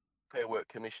Fair Work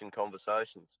Commission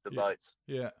conversations, debates.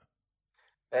 Yeah.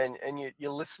 And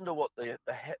you listen to what the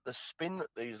spin that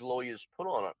these lawyers put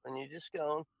on it, and you just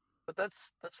go on, but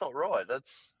that's not right.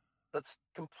 That's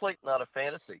complete and utter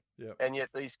fantasy. Yeah. And yet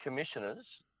these commissioners,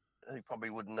 who probably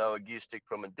wouldn't know a gear stick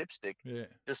from a dipstick,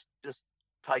 just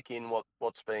take in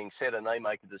what's being said, and they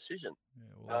make a decision.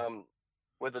 Yeah, well,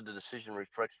 whether the decision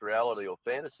reflects reality or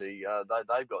fantasy,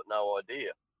 they've got no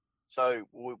idea. So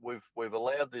we've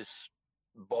allowed this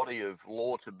body of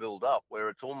law to build up where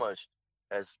it's almost,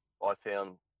 as I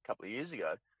found couple of years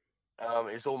ago,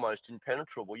 is almost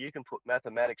impenetrable. You can put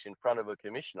mathematics in front of a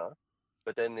commissioner,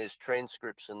 but then there's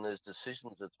transcripts and there's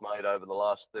decisions that's made over the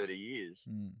last 30 years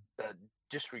that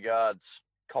disregards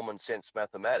common sense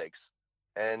mathematics,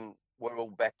 and we're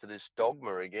all back to this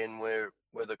dogma again where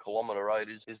the kilometre rate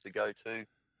is the go-to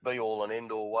be-all and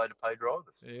end-all way to pay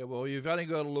drivers. Yeah, well, you've only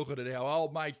got to look at it. Our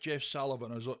old mate Jeff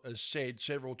Sullivan has said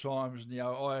several times, and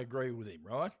I agree with him,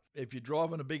 right? If you're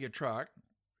driving a bigger truck,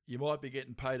 you might be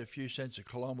getting paid a few cents a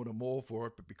kilometre more for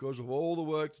it, but because of all the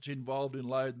work that's involved in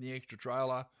loading the extra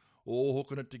trailer or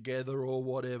hooking it together or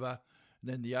whatever,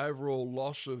 and then the overall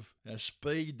loss of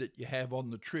speed that you have on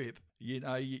the trip,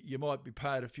 you might be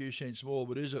paid a few cents more,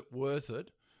 but is it worth it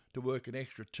to work an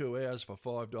extra 2 hours for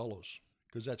 $5?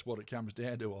 Because that's what it comes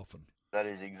down to often. That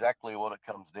is exactly what it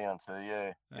comes down to,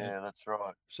 yeah. Yeah, that's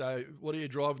right. So what are you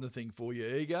driving the thing for,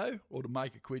 your ego, or to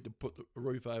make a quid to put the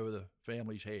roof over the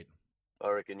family's head? I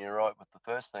reckon you're right with the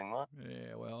first thing, mate.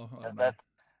 Yeah, well, I don't know.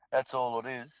 That's all it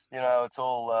is. It's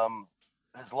all,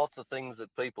 there's lots of things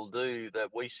that people do that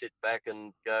we sit back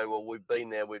and go, well, we've been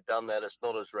there, we've done that. It's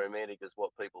not as romantic as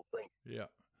what people think. Yeah.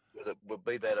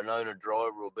 Be that an owner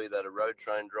driver or be that a road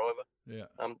train driver. Yeah.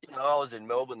 I was in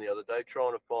Melbourne the other day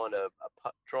trying to find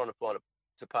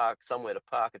to park somewhere to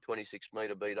park a 26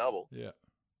 metre B double. Yeah.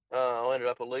 I ended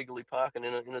up illegally parking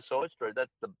in a side street.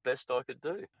 That's the best I could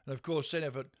do. And of course, then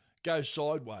if it goes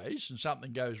sideways and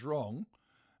something goes wrong,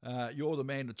 you're the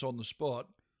man that's on the spot.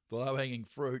 The low-hanging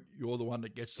fruit, you're the one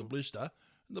that gets the blister.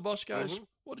 And the boss goes,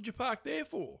 what did you park there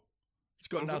for? It's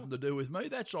got nothing to do with me.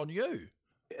 That's on you.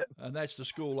 Yep. And that's the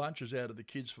school lunches out of the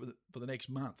kids for the next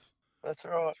month. That's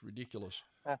right. It's ridiculous.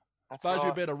 Suppose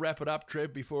we better wrap it up,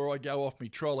 Trev, before I go off me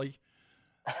trolley.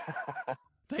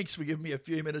 Thanks for giving me a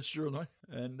few minutes during the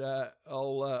and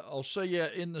I'll see you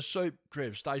in the soup,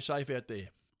 Trev. Stay safe out there.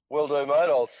 Will do, mate.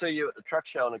 I'll see you at the truck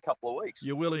show in a couple of weeks.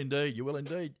 You will indeed. You will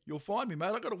indeed. You'll find me,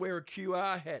 mate. I've got to wear a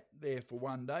QR hat there for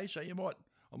one day, so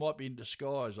I might be in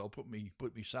disguise. I'll put me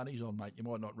sunnies on, mate. You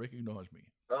might not recognise me.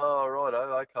 Oh, right.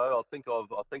 Okay. I think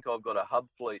I've got a Hub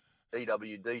Fleet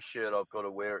EWD shirt I've got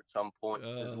to wear at some point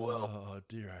as well. Oh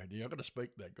dear. I've got to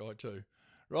speak to that guy too.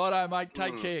 Righto, mate.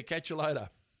 Take care. Catch you later.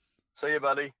 See you,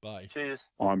 buddy. Bye. Cheers.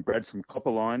 I'm Brad from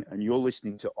Copperline, and you're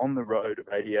listening to On the Road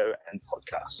Radio and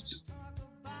Podcast.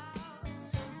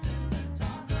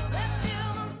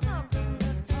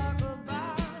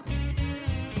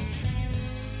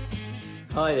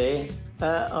 Hi there.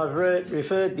 I've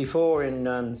referred before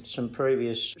in some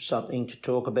previous something to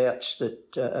talk about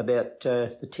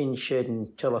the tin shed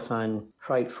and telephone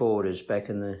freight forwarders back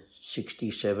in the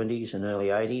 60s, 70s and early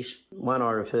 80s. One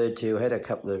I referred to had a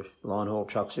couple of line haul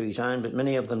trucks of his own, but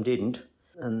many of them didn't.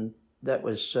 And that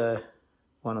was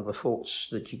one of the faults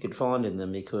that you could find in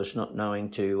them, because not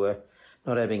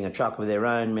having a truck of their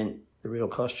own meant the real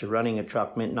cost of running a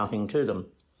truck meant nothing to them.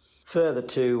 Further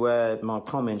to my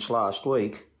comments last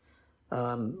week,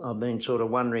 I've been sort of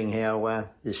wondering how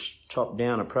this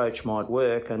top-down approach might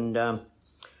work, and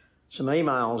some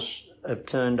emails have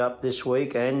turned up this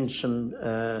week and some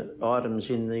items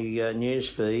in the news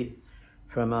feed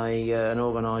from an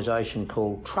organisation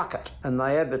called Truckit, and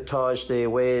they advertise their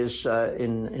wares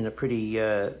in a pretty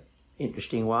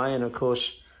interesting way. And of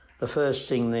course, the first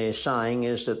thing they're saying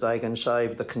is that they can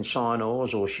save the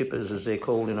consignors, or shippers as they're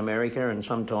called in America, and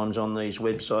sometimes on these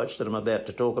websites that I'm about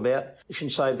to talk about, you can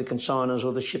save the consignors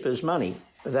or the shippers money,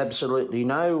 with absolutely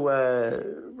no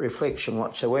reflection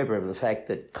whatsoever of the fact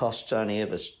that costs only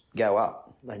ever go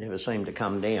up. They never seem to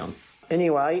come down.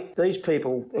 Anyway, these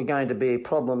people are going to be a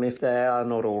problem if they are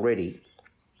not already.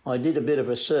 I did a bit of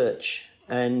a search,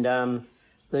 and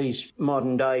these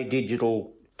modern-day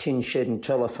digital tin shed and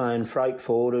telephone freight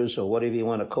forwarders, or whatever you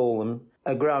want to call them,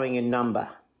 are growing in number.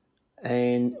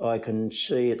 And I can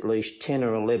see at least 10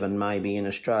 or 11 maybe in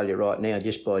Australia right now,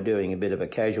 just by doing a bit of a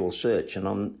casual search. And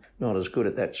I'm not as good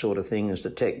at that sort of thing as the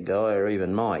tech guy or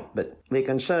even Mike, but they're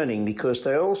concerning because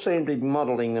they all seem to be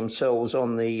modelling themselves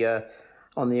on the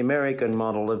American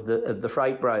model of the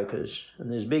freight brokers.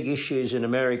 And there's big issues in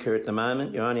America at the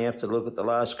moment. You only have to look at the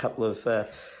last couple of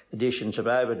editions of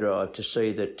Overdrive to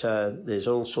see that there's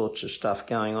all sorts of stuff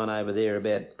going on over there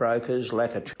about brokers,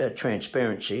 lack of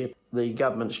transparency. The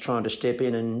government's trying to step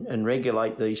in and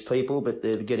regulate these people, but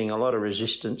they're getting a lot of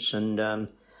resistance, and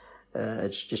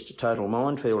it's just a total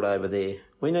minefield over there.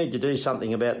 We need to do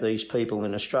something about these people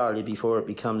in Australia before it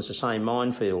becomes the same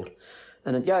minefield.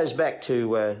 And it goes back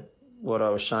to what I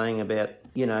was saying about,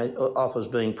 offers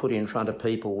being put in front of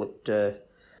people that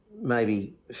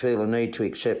maybe feel a need to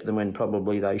accept them when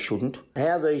probably they shouldn't.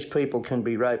 How these people can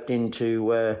be roped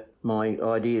into my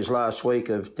ideas last week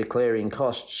of declaring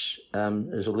costs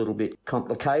is a little bit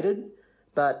complicated,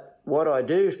 But what I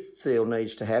do feel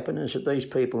needs to happen is that these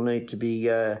people need to be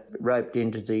roped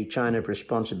into the chain of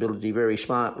responsibility very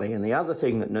smartly. And the other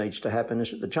thing that needs to happen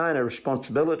is that the chain of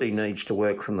responsibility needs to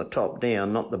work from the top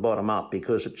down, not the bottom up,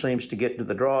 because it seems to get to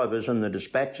the drivers and the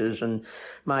dispatchers and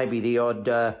maybe the odd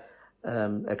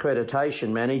accreditation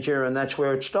manager, and that's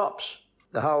where it stops.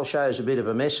 The whole show's a bit of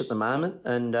a mess at the moment,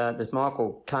 and with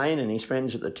Michael Caine and his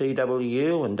friends at the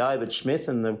TWU and David Smith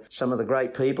and some of the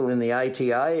great people in the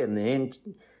ATA and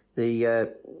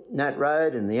the Nat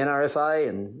Road and the NRFA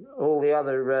and all the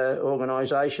other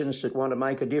organisations that want to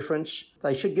make a difference,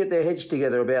 they should get their heads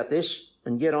together about this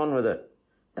and get on with it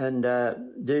and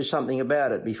do something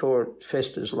about it before it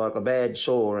festers like a bad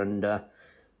sore. And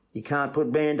you can't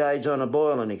put Band-Aids on a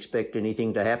boil and expect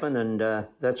anything to happen, and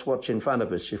that's what's in front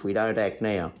of us if we don't act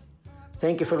now.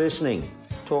 Thank you for listening.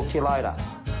 Talk to you later.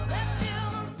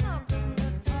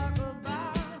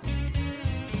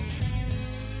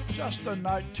 Just a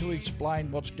note to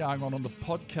explain what's going on the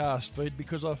podcast feed,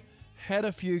 because I've had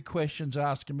a few questions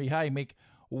asking me, hey Mick,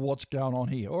 what's going on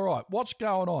here? All right, what's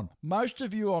going on? Most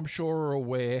of you, I'm sure, are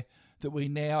aware that we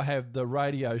now have the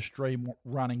radio stream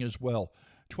running as well.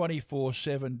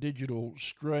 24/7 digital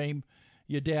stream.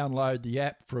 You download the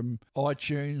app from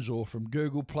iTunes or from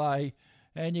Google Play,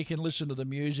 and you can listen to the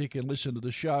music and listen to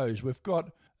the shows. We've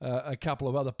got a couple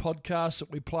of other podcasts that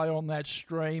we play on that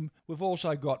stream. We've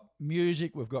also got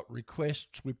music. We've got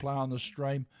requests we play on the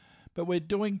stream. But we're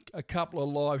doing a couple of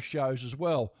live shows as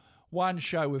well. One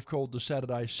show we've called the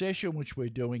Saturday Session, which we're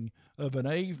doing of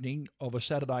an evening of a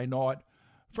Saturday night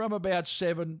from about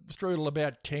 7 through till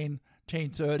about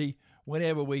 10:30,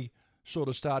 whenever we sort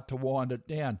of start to wind it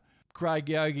down. Craig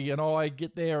Yogi and I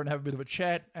get there and have a bit of a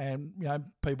chat, and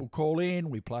people call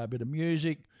in, we play a bit of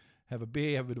music, have a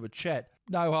beer, have a bit of a chat.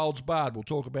 No holds barred, we'll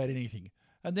talk about anything.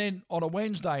 And then on a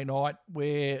Wednesday night,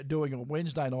 we're doing a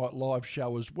Wednesday night live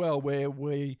show as well, where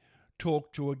we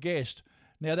talk to a guest.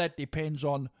 Now that depends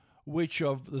on which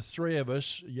of the three of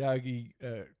us, Yogi,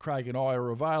 Craig and I, are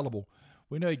available.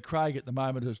 We need Craig at the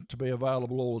moment to be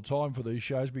available all the time for these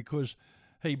shows, because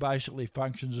he basically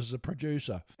functions as a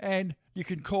producer. And you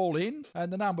can call in,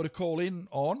 and the number to call in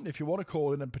on, if you want to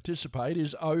call in and participate,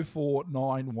 is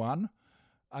 0491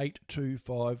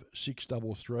 825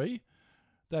 633.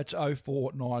 That's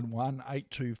 0491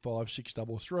 825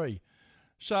 633.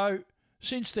 So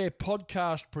since they're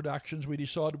podcast productions, we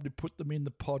decided to put them in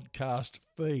the podcast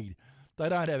feed. They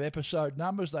don't have episode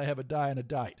numbers, they have a day and a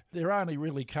date. They're only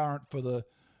really current for the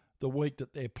week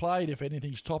that they're played, if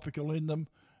anything's topical in them,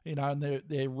 and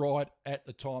they're right at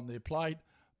the time they're played.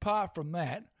 Apart from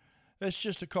that, it's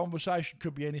just a conversation,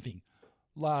 could be anything.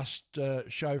 Last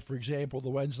show, for example, the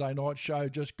Wednesday night show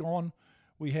just gone,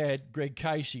 we had Greg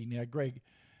Casey. Now, Greg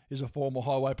is a former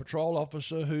Highway Patrol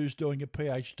officer who's doing a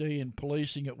PhD in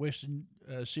policing at Western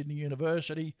Sydney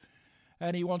University,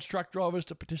 and he wants truck drivers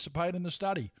to participate in the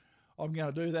study. I'm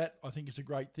going to do that. I think it's a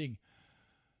great thing.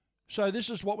 So this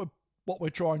is what we're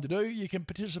trying to do. You can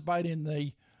participate in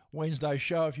the Wednesday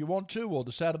show if you want to, or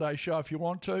the Saturday show if you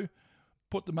want to.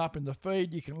 Put them up in the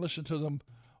feed. You can listen to them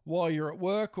while you're at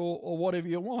work or whatever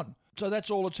you want. So that's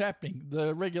all that's happening.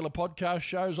 The regular podcast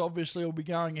shows obviously will be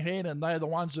going ahead, and they're the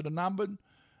ones that are numbered,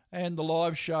 and the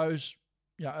live shows,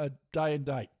 are day and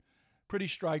date. Pretty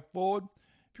straightforward.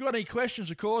 If you've got any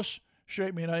questions, of course,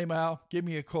 shoot me an email, give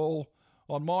me a call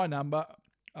on my number,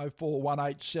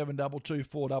 0418 722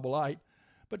 488.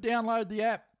 But download the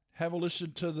app. Have a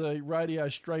listen to the radio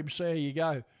stream. So there you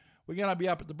go. We're going to be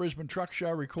up at the Brisbane Truck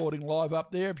Show recording live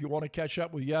up there. If you want to catch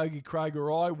up with Yogi, Craig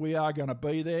or I, we are going to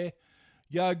be there.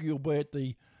 Yogi will be at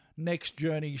the Next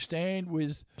Journey stand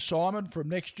with Simon from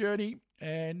Next Journey,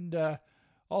 and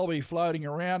I'll be floating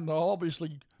around. I'll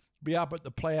obviously be up at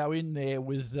the Plough Inn there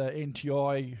with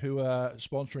NTI, who are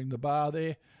sponsoring the bar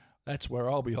there. That's where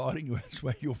I'll be hiding. That's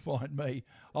where you'll find me.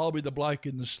 I'll be the bloke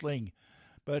in the sling.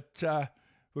 But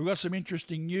we've got some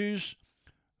interesting news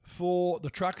for the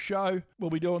truck show. We'll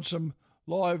be doing some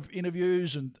live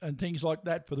interviews and things like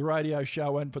that for the radio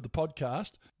show and for the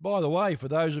podcast. By the way, for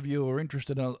those of you who are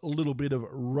interested in a little bit of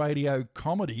radio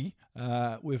comedy,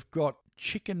 we've got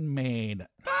Chicken Man.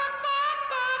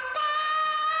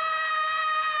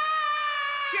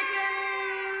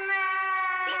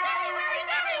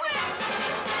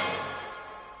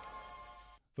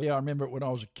 Yeah, I remember it when I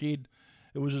was a kid.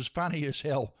 It was as funny as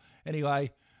hell.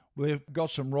 Anyway, we've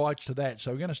got some rights to that.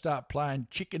 So we're going to start playing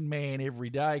Chicken Man every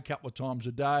day, a couple of times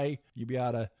a day. You'll be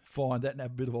able to find that and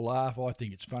have a bit of a laugh. I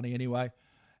think it's funny anyway.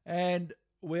 And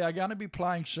we are going to be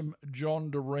playing some John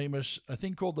DeRemus, a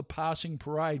thing called The Passing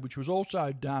Parade, which was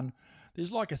also done.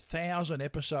 There's like 1,000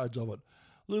 episodes of it.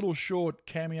 Little short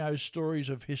cameo stories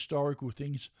of historical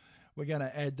things. we're going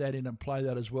to add that in and play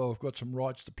that as well. We've got some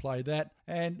rights to play that.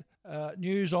 And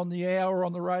news on the hour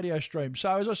on the radio stream.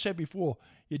 So as I said before,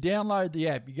 you download the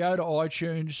app, you go to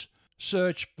iTunes,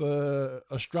 search for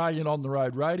Australian On The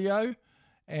Road Radio,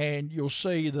 and you'll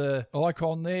see the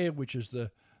icon there, which is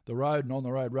the road and On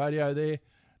The Road Radio there.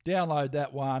 Download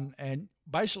that one, and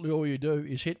basically all you do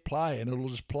is hit play, and it'll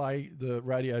just play the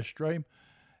radio stream.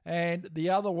 And the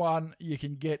other one you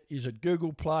can get is at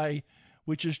Google Play,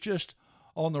 which is just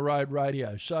On The Road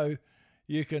Radio. So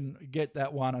you can get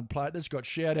that one and play it. It's got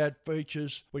shout-out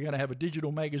features. We're going to have a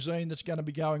digital magazine that's going to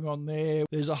be going on there.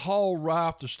 There's a whole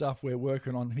raft of stuff we're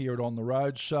working on here at On The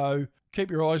Road. So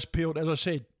keep your eyes peeled. As I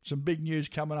said, some big news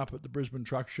coming up at the Brisbane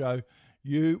Truck Show.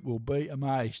 You will be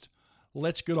amazed.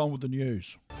 Let's get on with the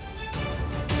news.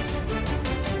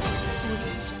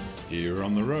 Here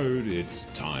on the road, it's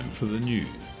time for the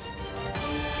news.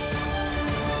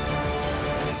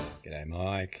 G'day,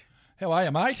 Mike. How are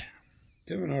you, mate?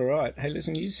 Doing all right. Hey,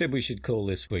 listen, you said we should call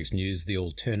this week's news the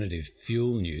alternative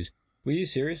fuel news. Were you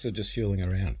serious or just fueling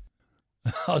around?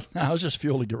 No, I was just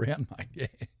fueling around, mate, yeah.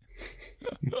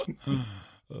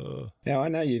 Now, I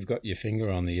know you've got your finger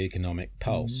on the economic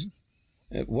pulse.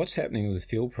 What's happening with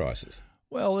fuel prices?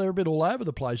 Well, they're a bit all over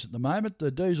the place at the moment.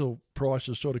 The diesel price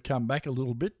has sort of come back a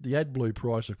little bit. The AdBlue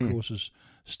price, of course, has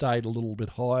stayed a little bit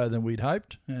higher than we'd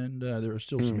hoped, and there are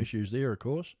still some issues there, of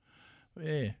course.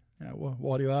 Yeah.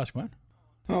 Why do you ask, mate?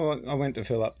 Oh, I went to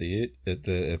fill up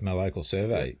at my local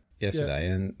survey yesterday,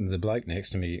 and the bloke next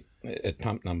to me at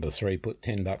pump number 3 put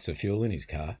 $10 of fuel in his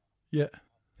car. Yeah.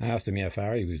 I asked him how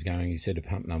far he was going. He said to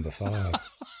pump number 5.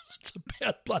 It's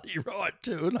about bloody right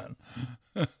too, isn't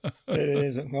it? It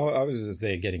is. Well, I was just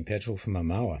there getting petrol for my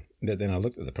mower, but then I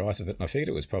looked at the price of it, and I figured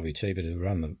it was probably cheaper to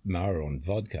run the mower on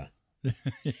vodka.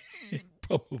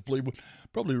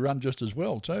 Probably run just as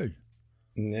well too.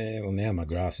 Yeah, well, now my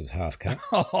grass is half cut.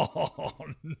 Oh,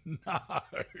 no.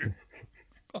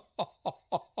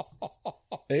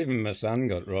 Even my son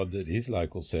got robbed at his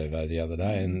local servo the other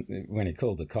day, and when he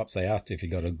called the cops, they asked if he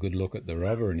got a good look at the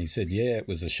robber, and he said, yeah, it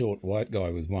was a short white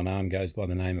guy with one arm, goes by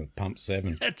the name of Pump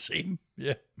 7. That's him.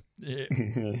 Yeah.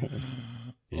 Yes.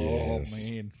 Oh,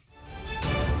 man.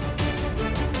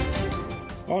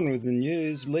 On with the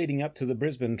news. Leading up to the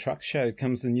Brisbane Truck Show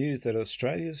comes the news that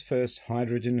Australia's first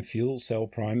hydrogen fuel cell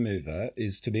prime mover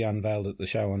is to be unveiled at the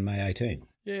show on May 18.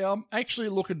 Yeah, I'm actually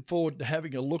looking forward to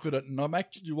having a look at it, and I'm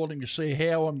actually wanting to see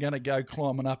how I'm going to go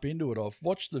climbing up into it. I've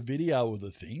watched the video of the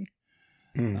thing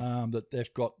that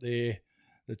they've got there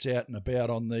that's out and about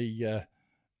on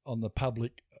the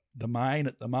public domain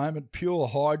at the moment. Pure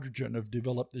Hydrogen have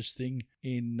developed this thing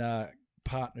in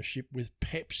partnership with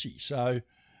Pepsi, so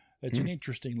it's an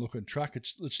interesting looking truck.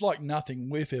 It's like nothing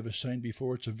we've ever seen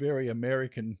before. It's a very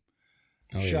American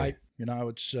shape. Yeah. You know,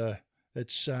 it's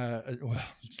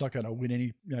not going to win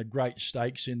any great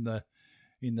stakes in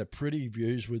the pretty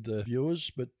views with the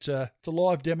viewers, but it's a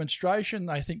live demonstration.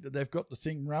 They think that they've got the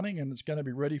thing running and it's going to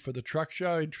be ready for the truck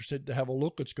show. Interested to have a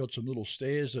look. It's got some little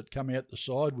stairs that come out the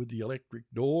side with the electric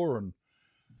door, and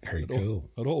very cool.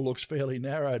 It all looks fairly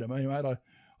narrow to me, mate.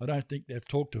 I don't think they've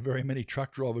talked to very many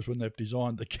truck drivers when they've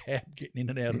designed the cab, getting in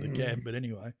and out of the cab, but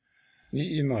anyway.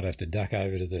 You might have to duck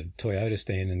over to the Toyota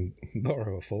stand and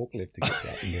borrow a forklift to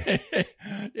get you up in there.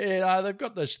 Yeah, no, they've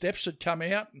got those steps that come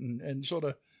out and sort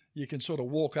of you can sort of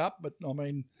walk up, but I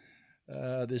mean,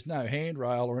 there's no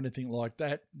handrail or anything like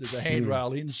that. There's a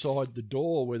handrail inside the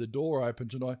door where the door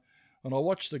opens, and I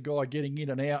watched the guy getting in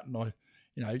and out, and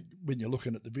when you're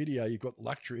looking at the video, you've got the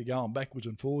luxury of going backwards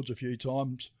and forwards a few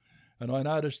times. And I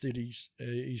noticed that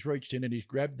he's reached in and he's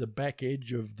grabbed the back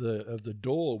edge of the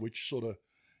door, which sort of,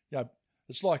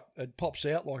 it's like it pops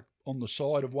out like on the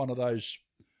side of one of those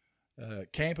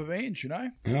camper vans, Oh,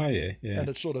 yeah. And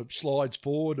it sort of slides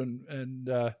forward,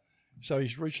 and so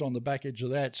he's reached on the back edge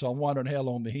of that. So I'm wondering how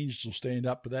long the hinges will stand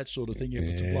up for that sort of thing if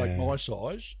it's a bloke my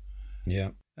size. Yeah.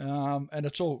 And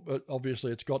it's all,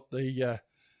 obviously it's got the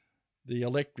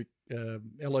electric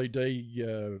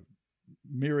LED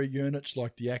mirror units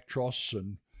like the Actros,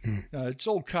 and it's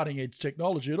all cutting edge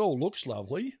technology. It all looks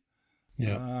lovely.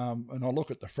 Yeah. And I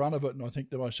look at the front of it and I think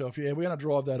to myself, we're going to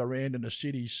drive that around in the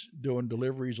cities doing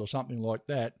deliveries or something like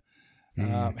that.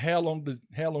 How long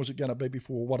is it going to be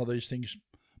before one of these things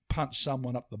punts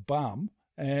someone up the bum?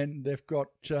 And they've got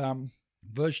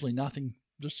virtually nothing,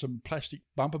 just some plastic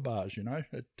bumper bars,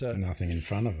 nothing in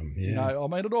front of them. Yeah. I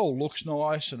mean, it all looks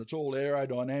nice and it's all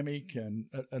aerodynamic and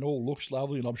it all looks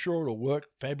lovely, and I'm sure it'll work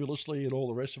fabulously and all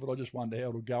the rest of it. I just wonder how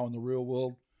it'll go in the real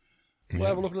world. We'll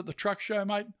have a look at the truck show,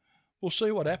 mate. We'll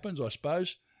see what happens, I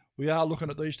suppose. We are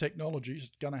looking at these technologies.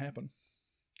 It's going to happen.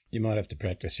 You might have to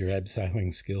practice your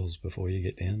abseiling skills before you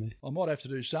get down there. I might have to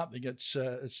do something. It's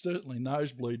certainly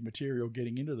nosebleed material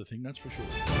getting into the thing, that's for sure.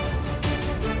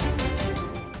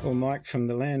 Well, Mike, from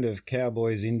the land of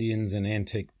cowboys, Indians and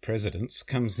antique presidents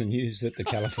comes the news that the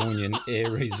Californian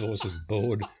Air Resources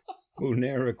Board will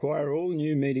now require all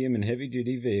new medium and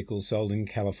heavy-duty vehicles sold in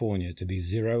California to be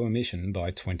zero emission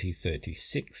by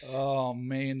 2036. Oh,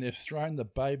 man, they've thrown the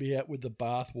baby out with the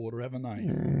bathwater, haven't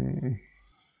they?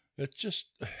 It's just...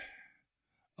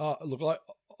 look,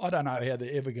 I don't know how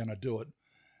they're ever going to do it.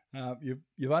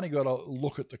 You've only got to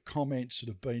look at the comments that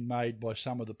have been made by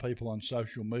some of the people on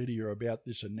social media about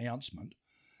this announcement.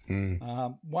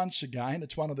 Once again,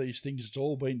 it's one of these things that's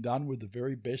all been done with the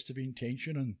very best of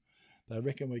intention, and they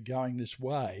reckon we're going this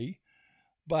way.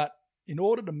 But in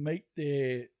order to meet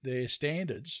their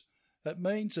standards, that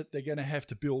means that they're going to have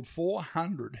to build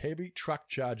 400 heavy truck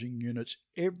charging units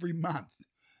every month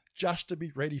just to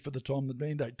be ready for the time the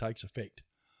mandate takes effect.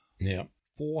 Yeah.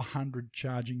 400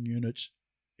 charging units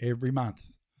every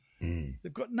month.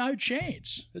 They've got no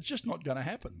chance. It's just not going to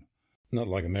happen. Not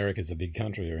like America's a big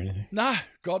country or anything. No,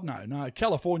 God, no.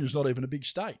 California's not even a big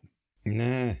state.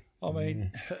 No. I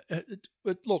mean,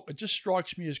 look, it just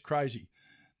strikes me as crazy.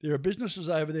 There are businesses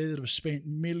over there that have spent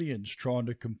millions trying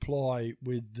to comply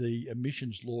with the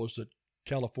emissions laws that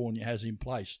California has in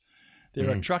place. There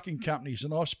are trucking companies,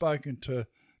 and I've spoken to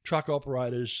truck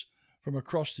operators from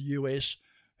across the US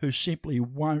who simply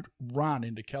won't run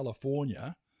into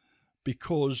California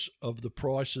because of the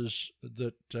prices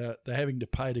that they're having to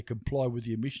pay to comply with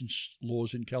the emissions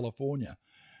laws in California.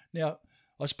 Now,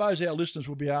 I suppose our listeners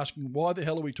will be asking, why the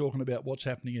hell are we talking about what's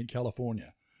happening in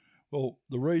California? Well,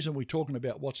 the reason we're talking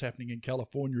about what's happening in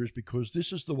California is because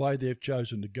this is the way they've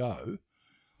chosen to go.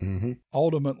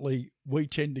 Ultimately, we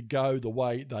tend to go the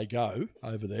way they go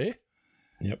over there.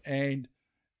 Yep. And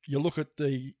you look at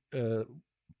the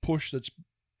push that's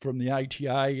from the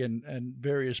ATA and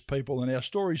various people, and our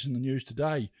stories in the news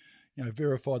today,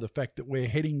 verify the fact that we're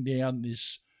heading down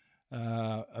this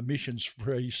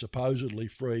emissions-free, supposedly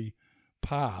free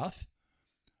path.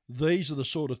 These are the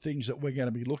sort of things that we're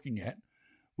going to be looking at.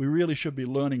 We really should be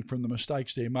learning from the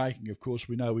mistakes they're making. Of course,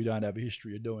 we know we don't have a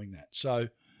history of doing that. So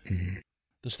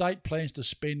the state plans to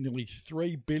spend nearly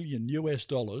 $3 billion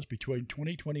between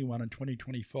 2021 and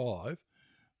 2025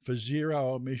 for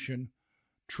zero-emission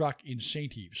truck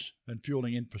incentives and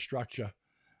fueling infrastructure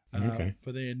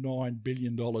for their $9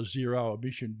 billion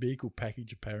zero-emission vehicle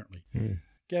package, apparently.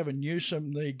 Gavin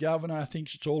Newsom, the governor,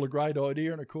 thinks it's all a great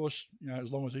idea, and of course, as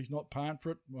long as he's not paying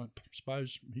for it, I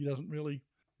suppose he doesn't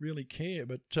really care.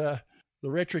 But the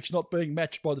rhetoric's not being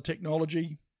matched by the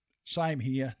technology. Same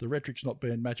here. The rhetoric's not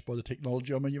being matched by the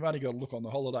technology. I mean, you've only got to look on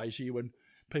the holidays here when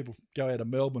people go out of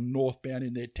Melbourne northbound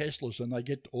in their Teslas and they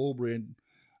get to Albury and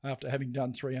after having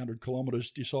done 300 kilometres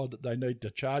decide that they need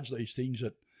to charge these things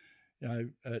at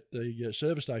the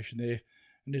service station there,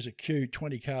 and there's a queue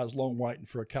 20 cars long waiting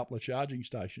for a couple of charging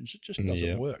stations. It just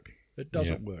doesn't work. It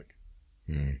doesn't work.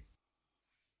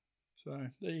 So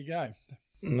there you go.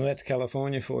 Well, that's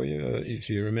California for you. If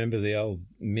you remember the old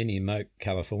mini moke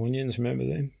Californians, remember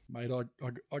them? Mate,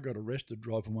 I got arrested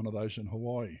driving one of those in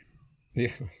Hawaii.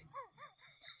 Yeah.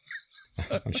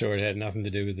 I'm sure it had nothing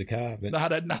to do with the car. But no,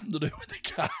 it had nothing to do with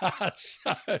the car.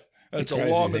 So, the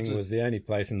crazy thing was the only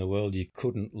place in the world you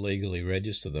couldn't legally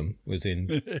register them was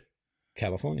in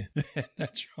California.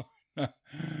 That's right.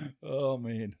 Oh,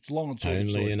 man. It's long and short.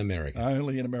 Only in America.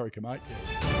 Only in America, mate.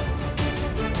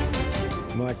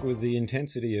 Mike, with the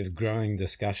intensity of growing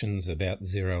discussions about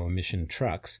zero-emission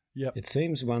trucks, it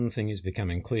seems one thing is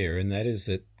becoming clear, and that is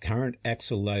that current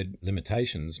axle load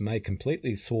limitations may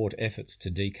completely thwart efforts to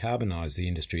decarbonise the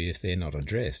industry if they're not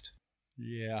addressed.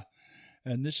 Yeah,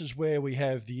 and this is where we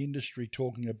have the industry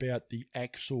talking about the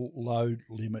axle load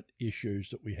limit issues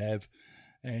that we have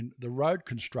and the road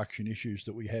construction issues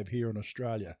that we have here in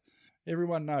Australia.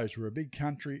 Everyone knows we're a big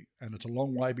country and it's a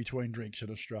long way between drinks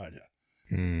in Australia.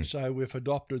 So we've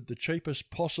adopted the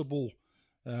cheapest possible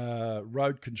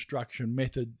road construction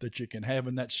method that you can have,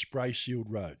 and that's spray-sealed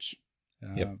roads.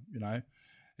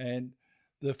 And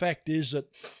the fact is that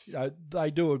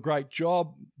they do a great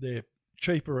job. They're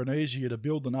cheaper and easier to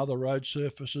build than other road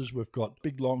surfaces. We've got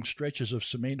big long stretches of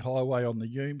cement highway on the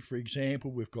Hume, for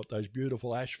example. We've got those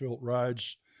beautiful asphalt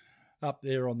roads up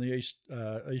there on the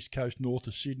east coast north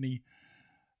of Sydney.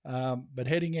 But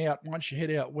heading out, once you head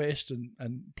out west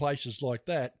and places like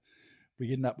that,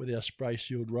 we end up with our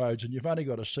spray-sealed roads, and you've only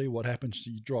got to see what happens to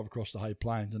you drive across the Hay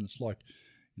Plains, and it's like,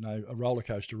 a roller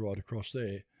coaster ride across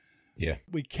there. Yeah.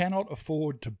 We cannot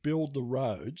afford to build the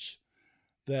roads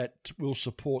that will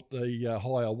support the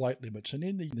higher weight limits. And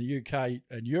in the UK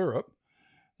and Europe,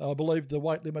 I believe the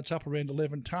weight limit's up around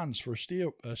 11 tonnes for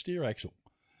a steer axle.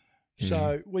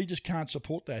 So we just can't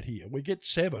support that here. We get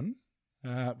 7.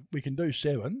 We can do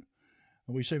 7,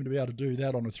 and we seem to be able to do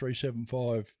that on a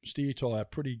 375 steer tyre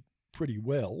pretty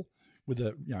well with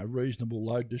a reasonable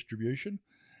load distribution.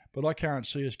 But I can't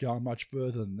see us going much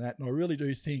further than that. And I really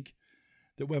do think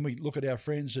that when we look at our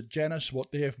friends at Janus,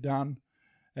 what they've done,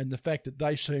 and the fact that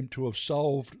they seem to have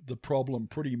solved the problem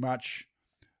pretty much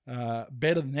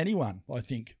better than anyone, I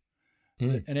think,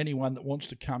 and anyone that wants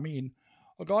to come in.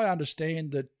 Look, I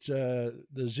understand that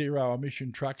the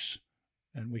zero-emission trucks,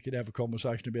 and we could have a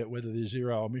conversation about whether they're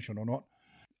zero-emission or not.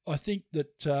 I think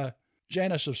that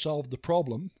Janus have solved the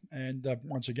problem, and they've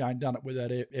once again done it with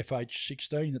that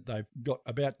FH16 that they've got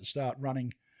about to start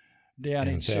running down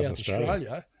in South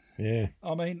Australia. Yeah.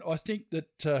 I mean, I think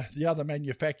that the other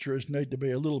manufacturers need to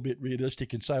be a little bit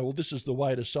realistic and say, well, this is the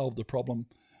way to solve the problem.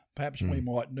 Perhaps we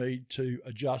might need to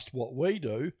adjust what we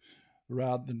do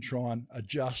rather than try and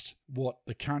adjust what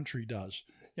the country does.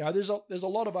 There's a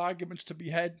lot of arguments to be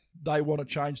had. They want to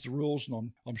change the rules,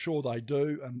 and I'm sure they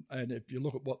do. And if you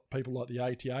look at what people like the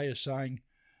ATA are saying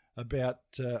about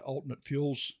alternate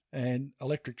fuels and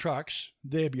electric trucks,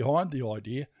 they're behind the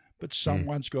idea, but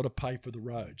someone's got to pay for the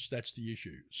roads. That's the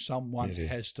issue. Someone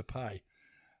has to pay.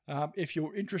 If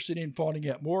you're interested in finding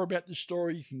out more about this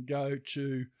story, you can go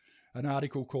to an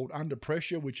article called Under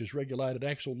Pressure, which is regulated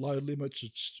axle load limits.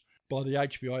 It's by the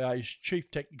HVIA's Chief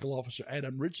Technical Officer,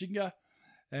 Adam Ritzinger,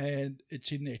 and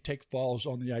it's in their tech files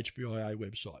on the HVIA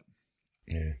website.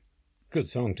 Yeah. Good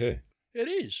song too. It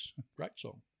is. Great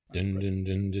song. Dun, dun,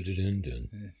 dun, dun, dun, dun.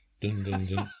 Yeah. Dun, dun,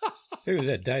 dun. Who was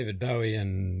that? David Bowie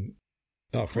and...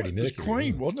 Oh, Freddie Mercury. It was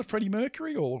Queen, wasn't it? Freddie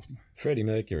Mercury or... Freddie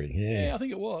Mercury, yeah. Yeah, I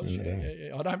think it was.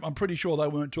 I'm pretty sure they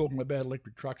weren't talking about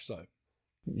electric trucks, though.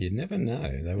 You never know.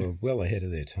 They were well ahead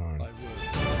of their time. They were.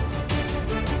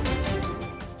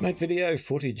 Mate, video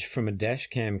footage from a dash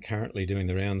cam currently doing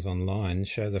the rounds online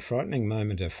show the frightening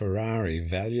moment a Ferrari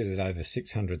valued at over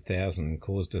 $600,000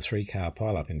 caused a 3-car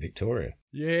pileup in Victoria.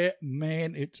 Yeah,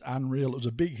 man, it's unreal. It was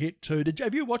a big hit too.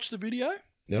 Have you watched the video?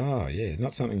 Oh, yeah,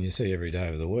 not something you see every day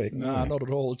of the week. No, not at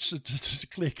all. It's a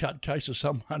clear-cut case of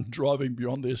someone driving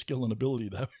beyond their skill and ability,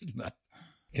 though, isn't it?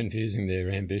 Confusing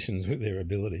their ambitions with their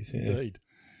abilities, yeah. Indeed.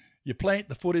 You plant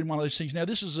the foot in one of these things. Now,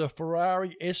 this is a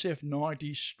Ferrari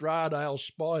SF90 Stradale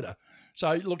Spider.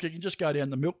 So, look, you can just go down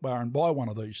the milk bar and buy one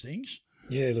of these things.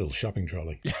 Yeah, a little shopping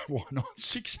trolley. Yeah, why not?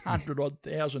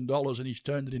 $600,000 and he's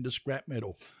turned it into scrap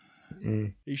metal.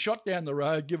 He shot down the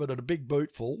road, give it a big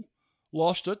bootful,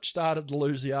 lost it, started to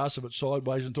lose the arse of it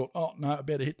sideways and thought, oh, no, I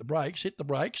better hit the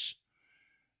brakes,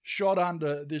 shot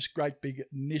under this great big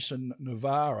Nissan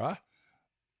Navara,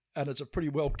 and it's a pretty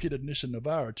well-kitted Nissan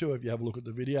Navara too, if you have a look at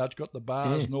the video. It's got the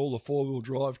bars and all the four-wheel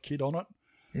drive kit on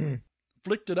it.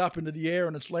 Flicked it up into the air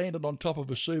and it's landed on top of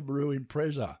a Subaru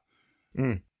Impreza.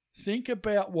 Think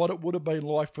about what it would have been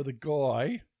like for the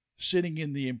guy sitting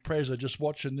in the Impreza just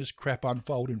watching this crap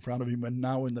unfold in front of him and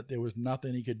knowing that there was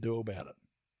nothing he could do about it.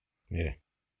 Yeah.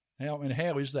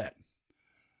 How is that?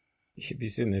 You should be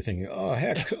sitting there thinking, oh,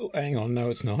 how cool. Hang on, no,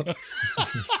 it's not.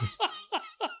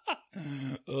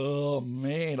 Oh,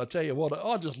 man, I tell you what,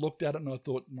 I just looked at it and I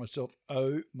thought to myself,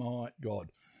 oh, my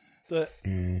God. The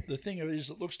thing is,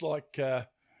 it looks like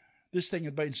this thing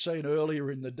had been seen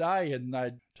earlier in the day and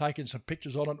they'd taken some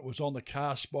pictures on it. It was on the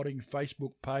Car Spotting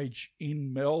Facebook page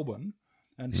in Melbourne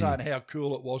and saying how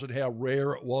cool it was and how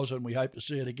rare it was and we hope to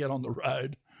see it again on the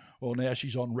road. Well, now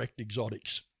she's on Wrecked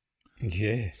Exotics.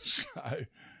 Yeah. So,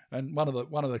 and one of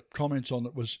the comments on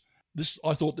it was,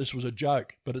 I thought this was a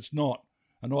joke, but it's not.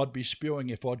 And I'd be spewing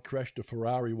if I'd crashed a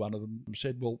Ferrari. One of them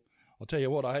said, well, I'll tell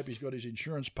you what, I hope he's got his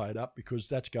insurance paid up because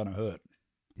that's going to hurt.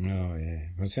 Oh, yeah.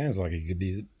 Well, it sounds like he could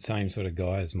be the same sort of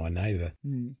guy as my neighbour.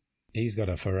 He's got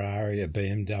a Ferrari, a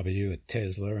BMW, a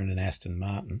Tesla and an Aston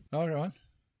Martin. All right.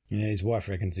 Yeah, his wife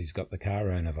reckons he's got the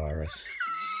coronavirus.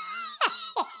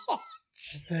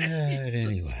 But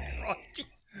anyway.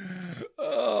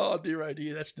 Oh,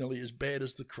 dear, that's nearly as bad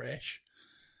as the crash.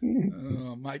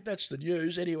 Oh, mate, that's the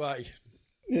news anyway.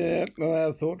 Yeah, well,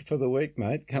 our thought for the week,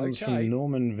 mate, comes from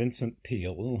Norman Vincent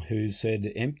Peale, who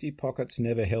said, empty pockets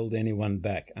never held anyone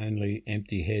back. Only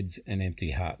empty heads and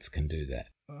empty hearts can do that.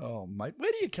 Oh, mate,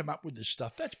 where do you come up with this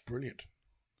stuff? That's brilliant.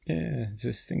 Yeah, it's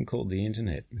this thing called the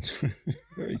internet. It's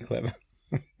very clever.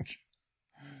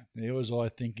 There was I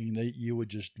thinking that you were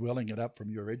just dwelling it up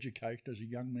from your education as a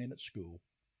young man at school.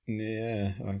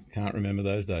 Yeah, I can't remember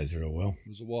those days real well. It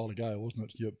was a while ago,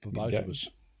 wasn't it, for both of us?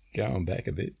 Going back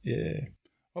a bit, yeah.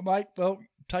 Well, mate,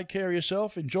 take care of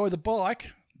yourself. Enjoy the bike.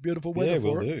 Beautiful weather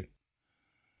for it. Yeah, we'll do.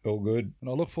 All good. And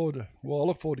I look forward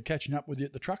to catching up with you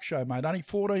at the truck show, mate. Only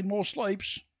 14 more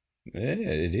sleeps. Yeah,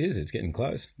 it is. It's getting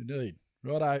close. Indeed.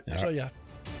 Righto. All See right. ya.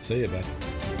 See you,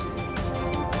 bud.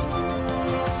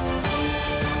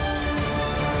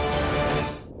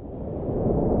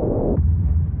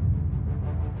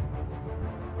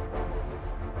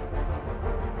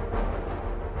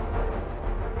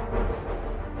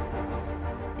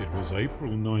 It was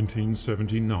April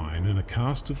 1979 and a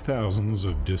cast of thousands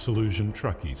of disillusioned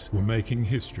truckies were making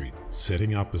history,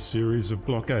 setting up a series of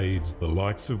blockades the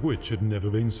likes of which had never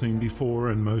been seen before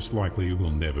and most likely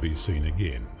will never be seen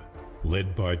again.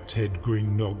 Led by Ted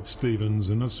Green Dog Stevens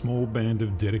and a small band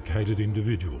of dedicated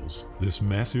individuals, this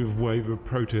massive wave of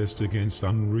protest against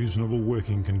unreasonable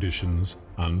working conditions,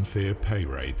 unfair pay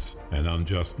rates, and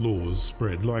unjust laws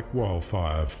spread like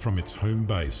wildfire from its home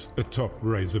base atop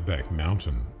Razorback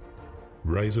Mountain.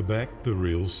 Razorback, The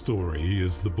Real Story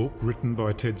is the book written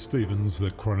by Ted Stevens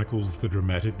that chronicles the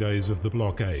dramatic days of the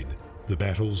blockade, the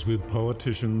battles with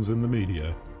politicians and the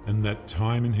media, and that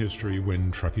time in history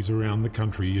when truckies around the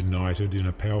country united in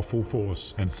a powerful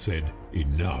force and said,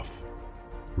 enough.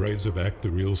 Razorback, The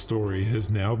Real Story has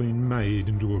now been made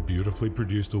into a beautifully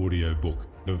produced audiobook,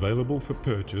 available for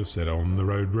purchase at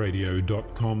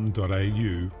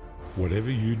ontheroadradio.com.au.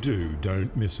 Whatever you do,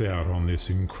 don't miss out on this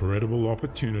incredible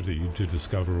opportunity to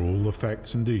discover all the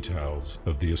facts and details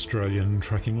of the Australian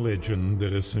trucking legend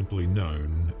that is simply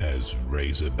known as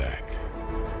Razorback.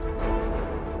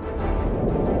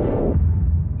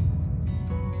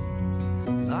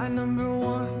 Line number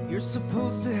one, you're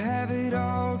supposed to have it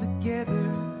all together.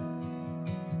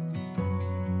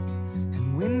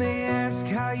 And when they ask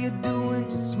how you doing,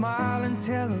 just smile and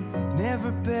tell them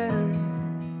never better.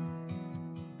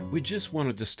 We just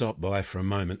wanted to stop by for a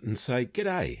moment and say,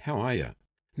 G'day, how are you?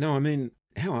 No, I mean,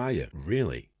 how are you,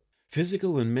 really?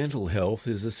 Physical and mental health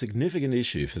is a significant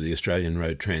issue for the Australian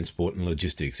road transport and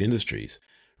logistics industries.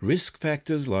 Risk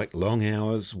factors like long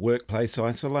hours, workplace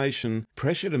isolation,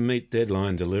 pressure to meet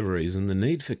deadline deliveries, and the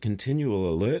need for continual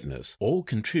alertness all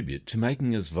contribute to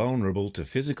making us vulnerable to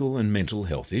physical and mental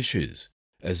health issues.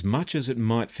 As much as it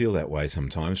might feel that way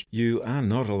sometimes, you are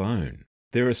not alone.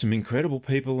 There are some incredible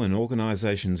people and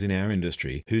organisations in our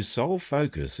industry whose sole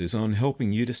focus is on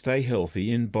helping you to stay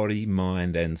healthy in body,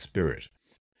 mind and spirit.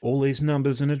 All these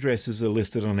numbers and addresses are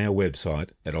listed on our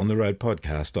website at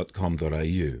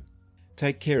ontheroadpodcast.com.au.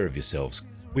 Take care of yourselves.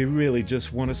 We really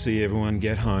just want to see everyone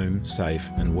get home safe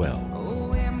and well.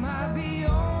 Oh, am I the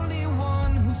only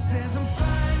one who says I'm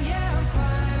fine? Yeah, I'm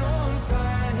fine. Oh, I'm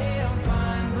fine. Hey, I'm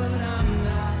fine, but I'm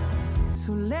not.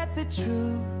 So let the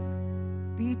truth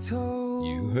be told.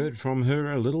 You heard from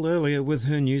her a little earlier with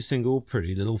her new single,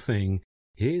 Pretty Little Thing.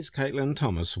 Here's Kaitlyn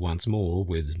Thomas once more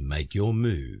with Make Your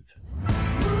Move.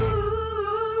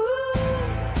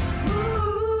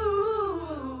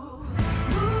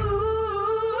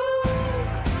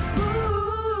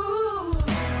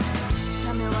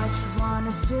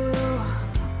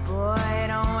 Boy,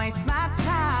 don't waste my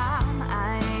time.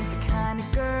 I ain't the kind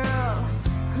of girl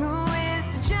who is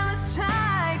the jealous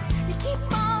type. You keep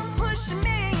on pushing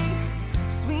me,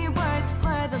 sweet words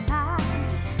blur the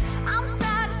lines. I'm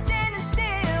tired of standing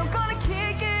still, gonna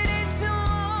kick it into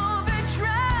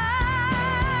overdrive.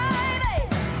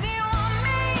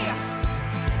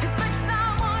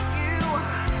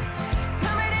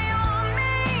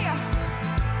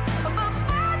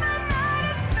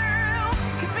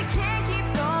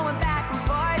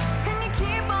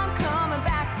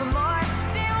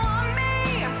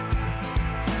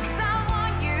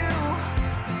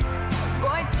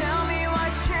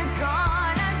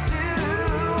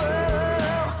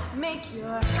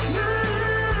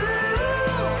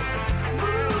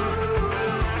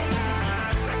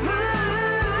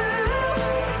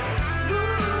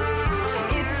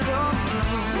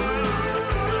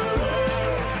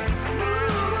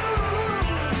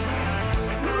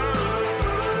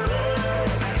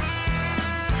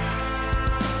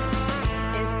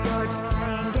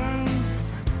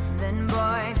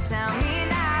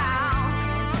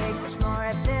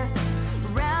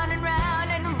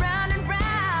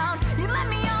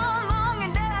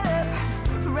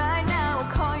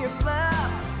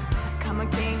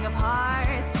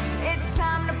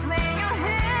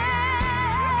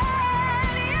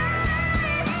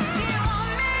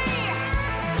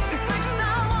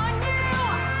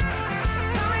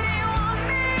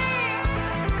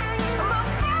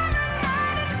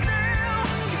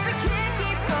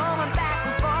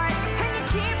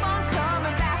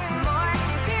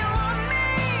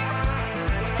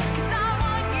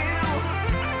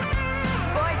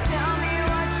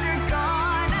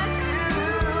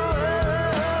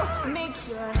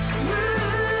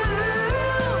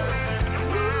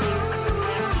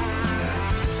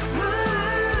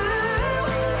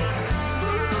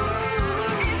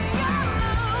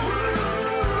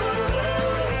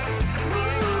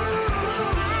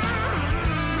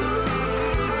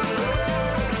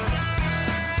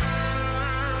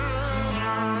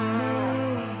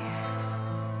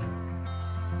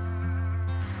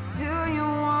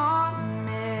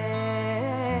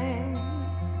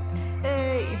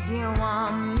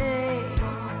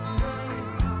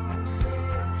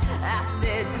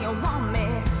 you want me,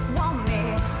 want me,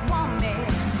 want me?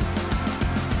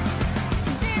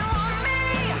 Do you want me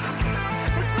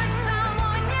as much as I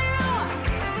want you?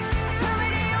 Tell me,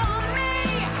 do you want me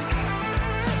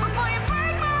before you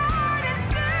break my heart in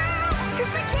two?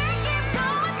 'Cause we can't keep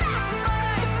going back and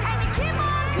forth, and you keep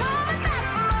on coming back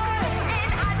for more.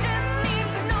 And I just need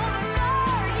to know the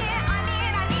score. Yeah,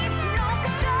 I need to know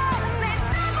for sure. Let's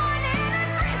dive on in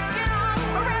and risk it all,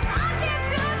 or else I can't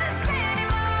do this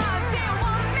anymore. Do you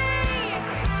want me?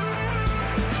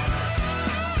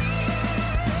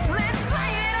 Let's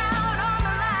play it out on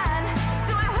the line.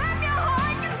 Do I have your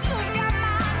heart? 'Cause you got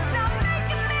mine. Stop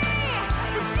making me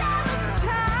the jealous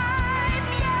type.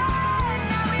 Yeah,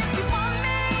 now if you want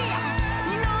me,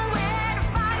 you know where to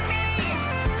find me.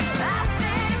 I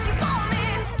said if you want me,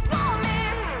 want me,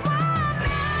 want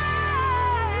me.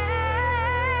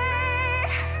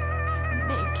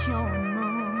 Make your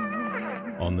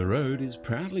move. On the Road is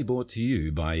proudly brought to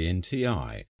you by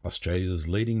NTI, Australia's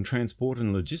leading transport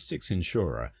and logistics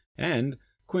insurer, and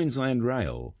Queensland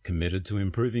Rail, committed to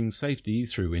improving safety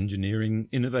through engineering,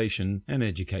 innovation and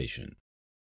education.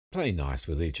 Play nice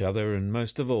with each other and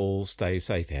most of all, stay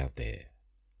safe out there.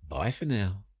 Bye for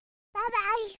now.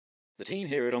 Bye-bye. The team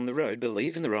here at On the Road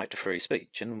believe in the right to free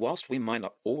speech, and whilst we might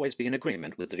not always be in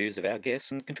agreement with the views of our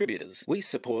guests and contributors, we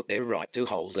support their right to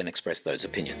hold and express those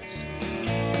opinions.